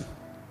distraction.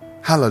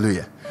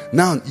 Hallelujah.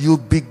 Now you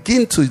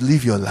begin to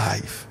live your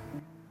life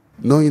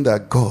knowing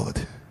that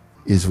God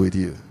is with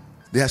you.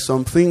 There are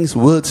some things,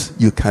 words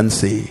you can't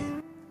say.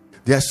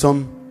 There are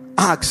some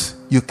acts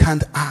you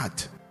can't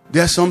act.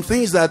 There are some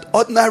things that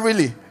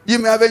ordinarily you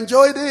may have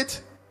enjoyed it,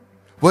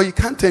 but you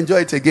can't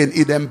enjoy it again.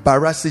 It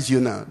embarrasses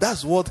you now.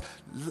 That's what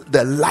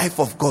the life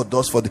of God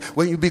does for you.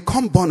 When you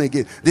become born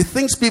again, the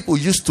things people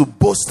used to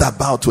boast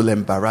about will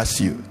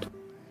embarrass you.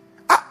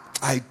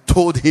 I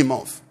told him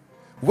off.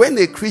 When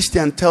a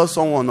Christian tells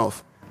someone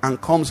off and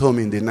comes home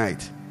in the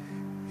night,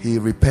 he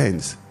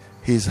repents.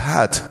 His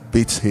heart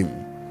beats him.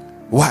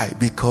 Why?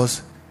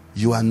 Because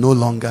you are no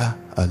longer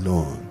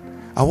alone.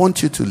 I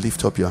want you to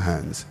lift up your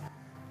hands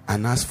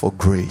and ask for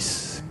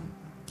grace.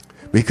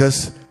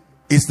 Because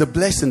it's the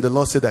blessing the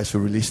Lord said I should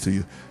release to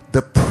you.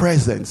 The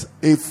presence,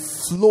 a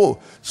flow,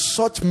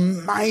 such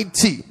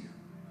mighty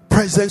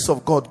presence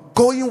of God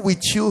going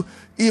with you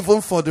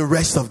even for the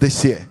rest of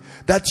this year.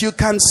 That you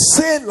can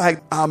say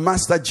like our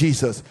Master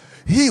Jesus,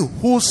 he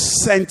who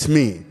sent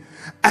me,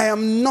 I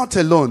am not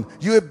alone.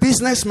 You're a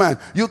businessman.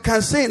 You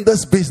can say in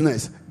this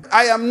business,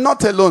 I am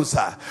not alone,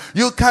 sir.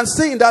 You can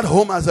say in that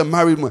home as a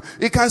married man.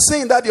 You can say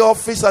in that your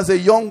office as a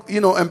young,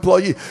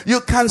 employee.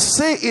 You can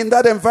say in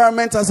that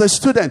environment as a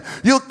student.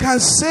 You can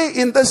say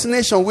in this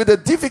nation with the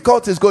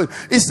difficulties going.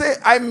 You say,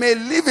 I may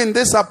live in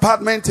this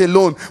apartment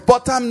alone,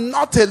 but I'm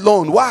not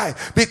alone. Why?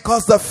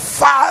 Because the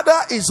Father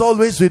is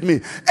always with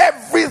me.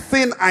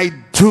 Everything I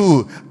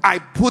do, I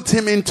put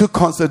him into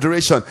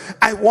consideration.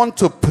 I want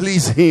to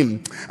please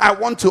him. I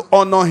want to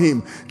honor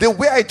him. The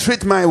way I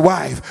treat my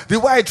wife, the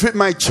way I treat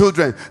my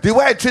children, the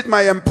way I treat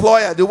my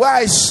employer, the way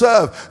I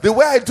serve, the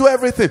way I do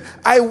everything,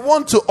 I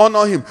want to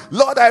honor him.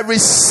 Lord, I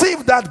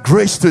receive that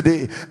grace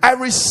today. I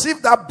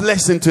receive that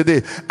blessing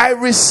today. I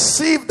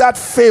receive that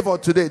favor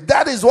today.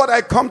 That is what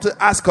I come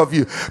to ask of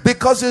you.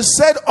 Because you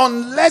said,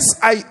 unless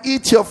I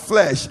eat your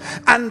flesh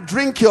and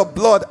drink your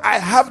blood, I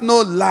have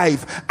no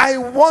life. I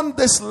want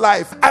this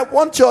life. I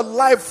want your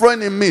life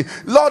flowing in me.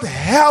 Lord,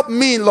 help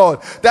me, Lord,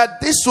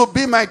 that this will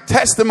be my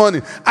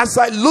testimony. As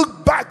I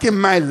look back in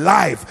my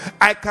life,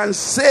 I can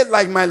say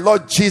like my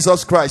Lord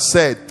Jesus Christ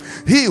said,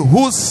 he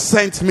who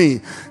sent me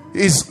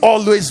is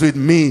always with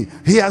me.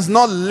 He has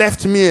not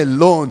left me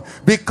alone,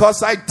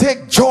 because I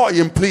take joy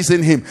in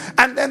pleasing him.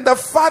 And then the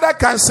Father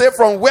can say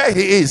from where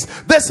he is,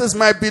 this is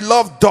my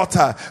beloved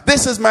daughter,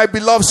 this is my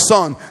beloved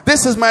son,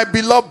 this is my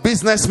beloved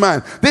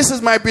businessman, this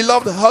is my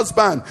beloved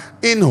husband,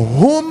 in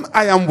whom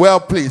I am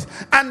well pleased.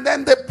 And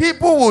then the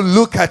people will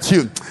look at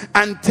you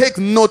and take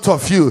note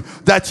of you,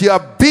 that you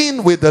have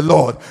been with the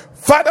Lord.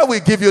 Father, we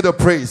give you the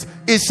praise.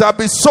 It shall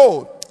be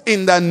so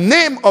in the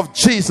name of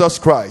Jesus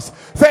Christ.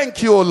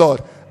 Thank you, O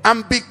Lord.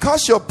 And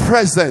because your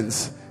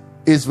presence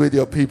is with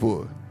your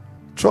people,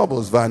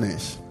 troubles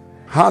vanish,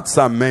 hearts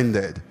are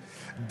mended,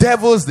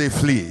 devils they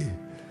flee.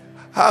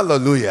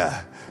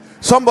 Hallelujah.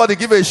 Somebody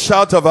give a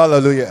shout of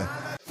hallelujah.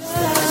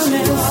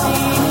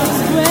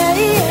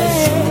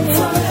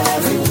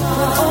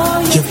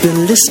 You've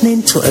been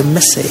listening to a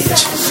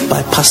message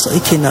by Pastor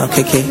Ikenna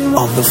Okeke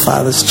of the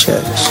Father's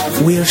Church.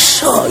 We are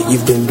sure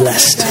you've been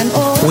blessed.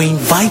 We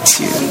invite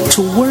you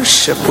to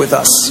worship with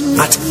us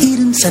at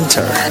Eden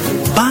Center,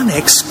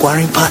 Banex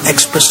Gwarimpa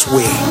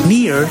Expressway,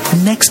 near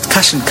Next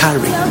Cash and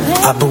Carry,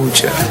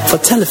 Abuja. For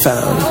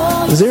telephone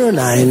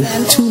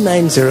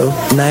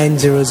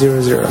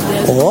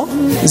 09-290-9000 or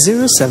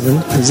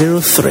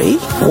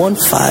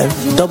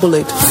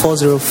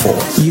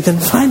 0703-1588-404. You can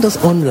find us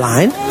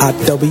online at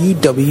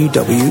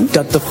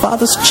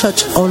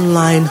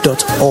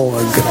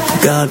www.thefatherschurchonline.org.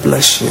 God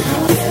bless you.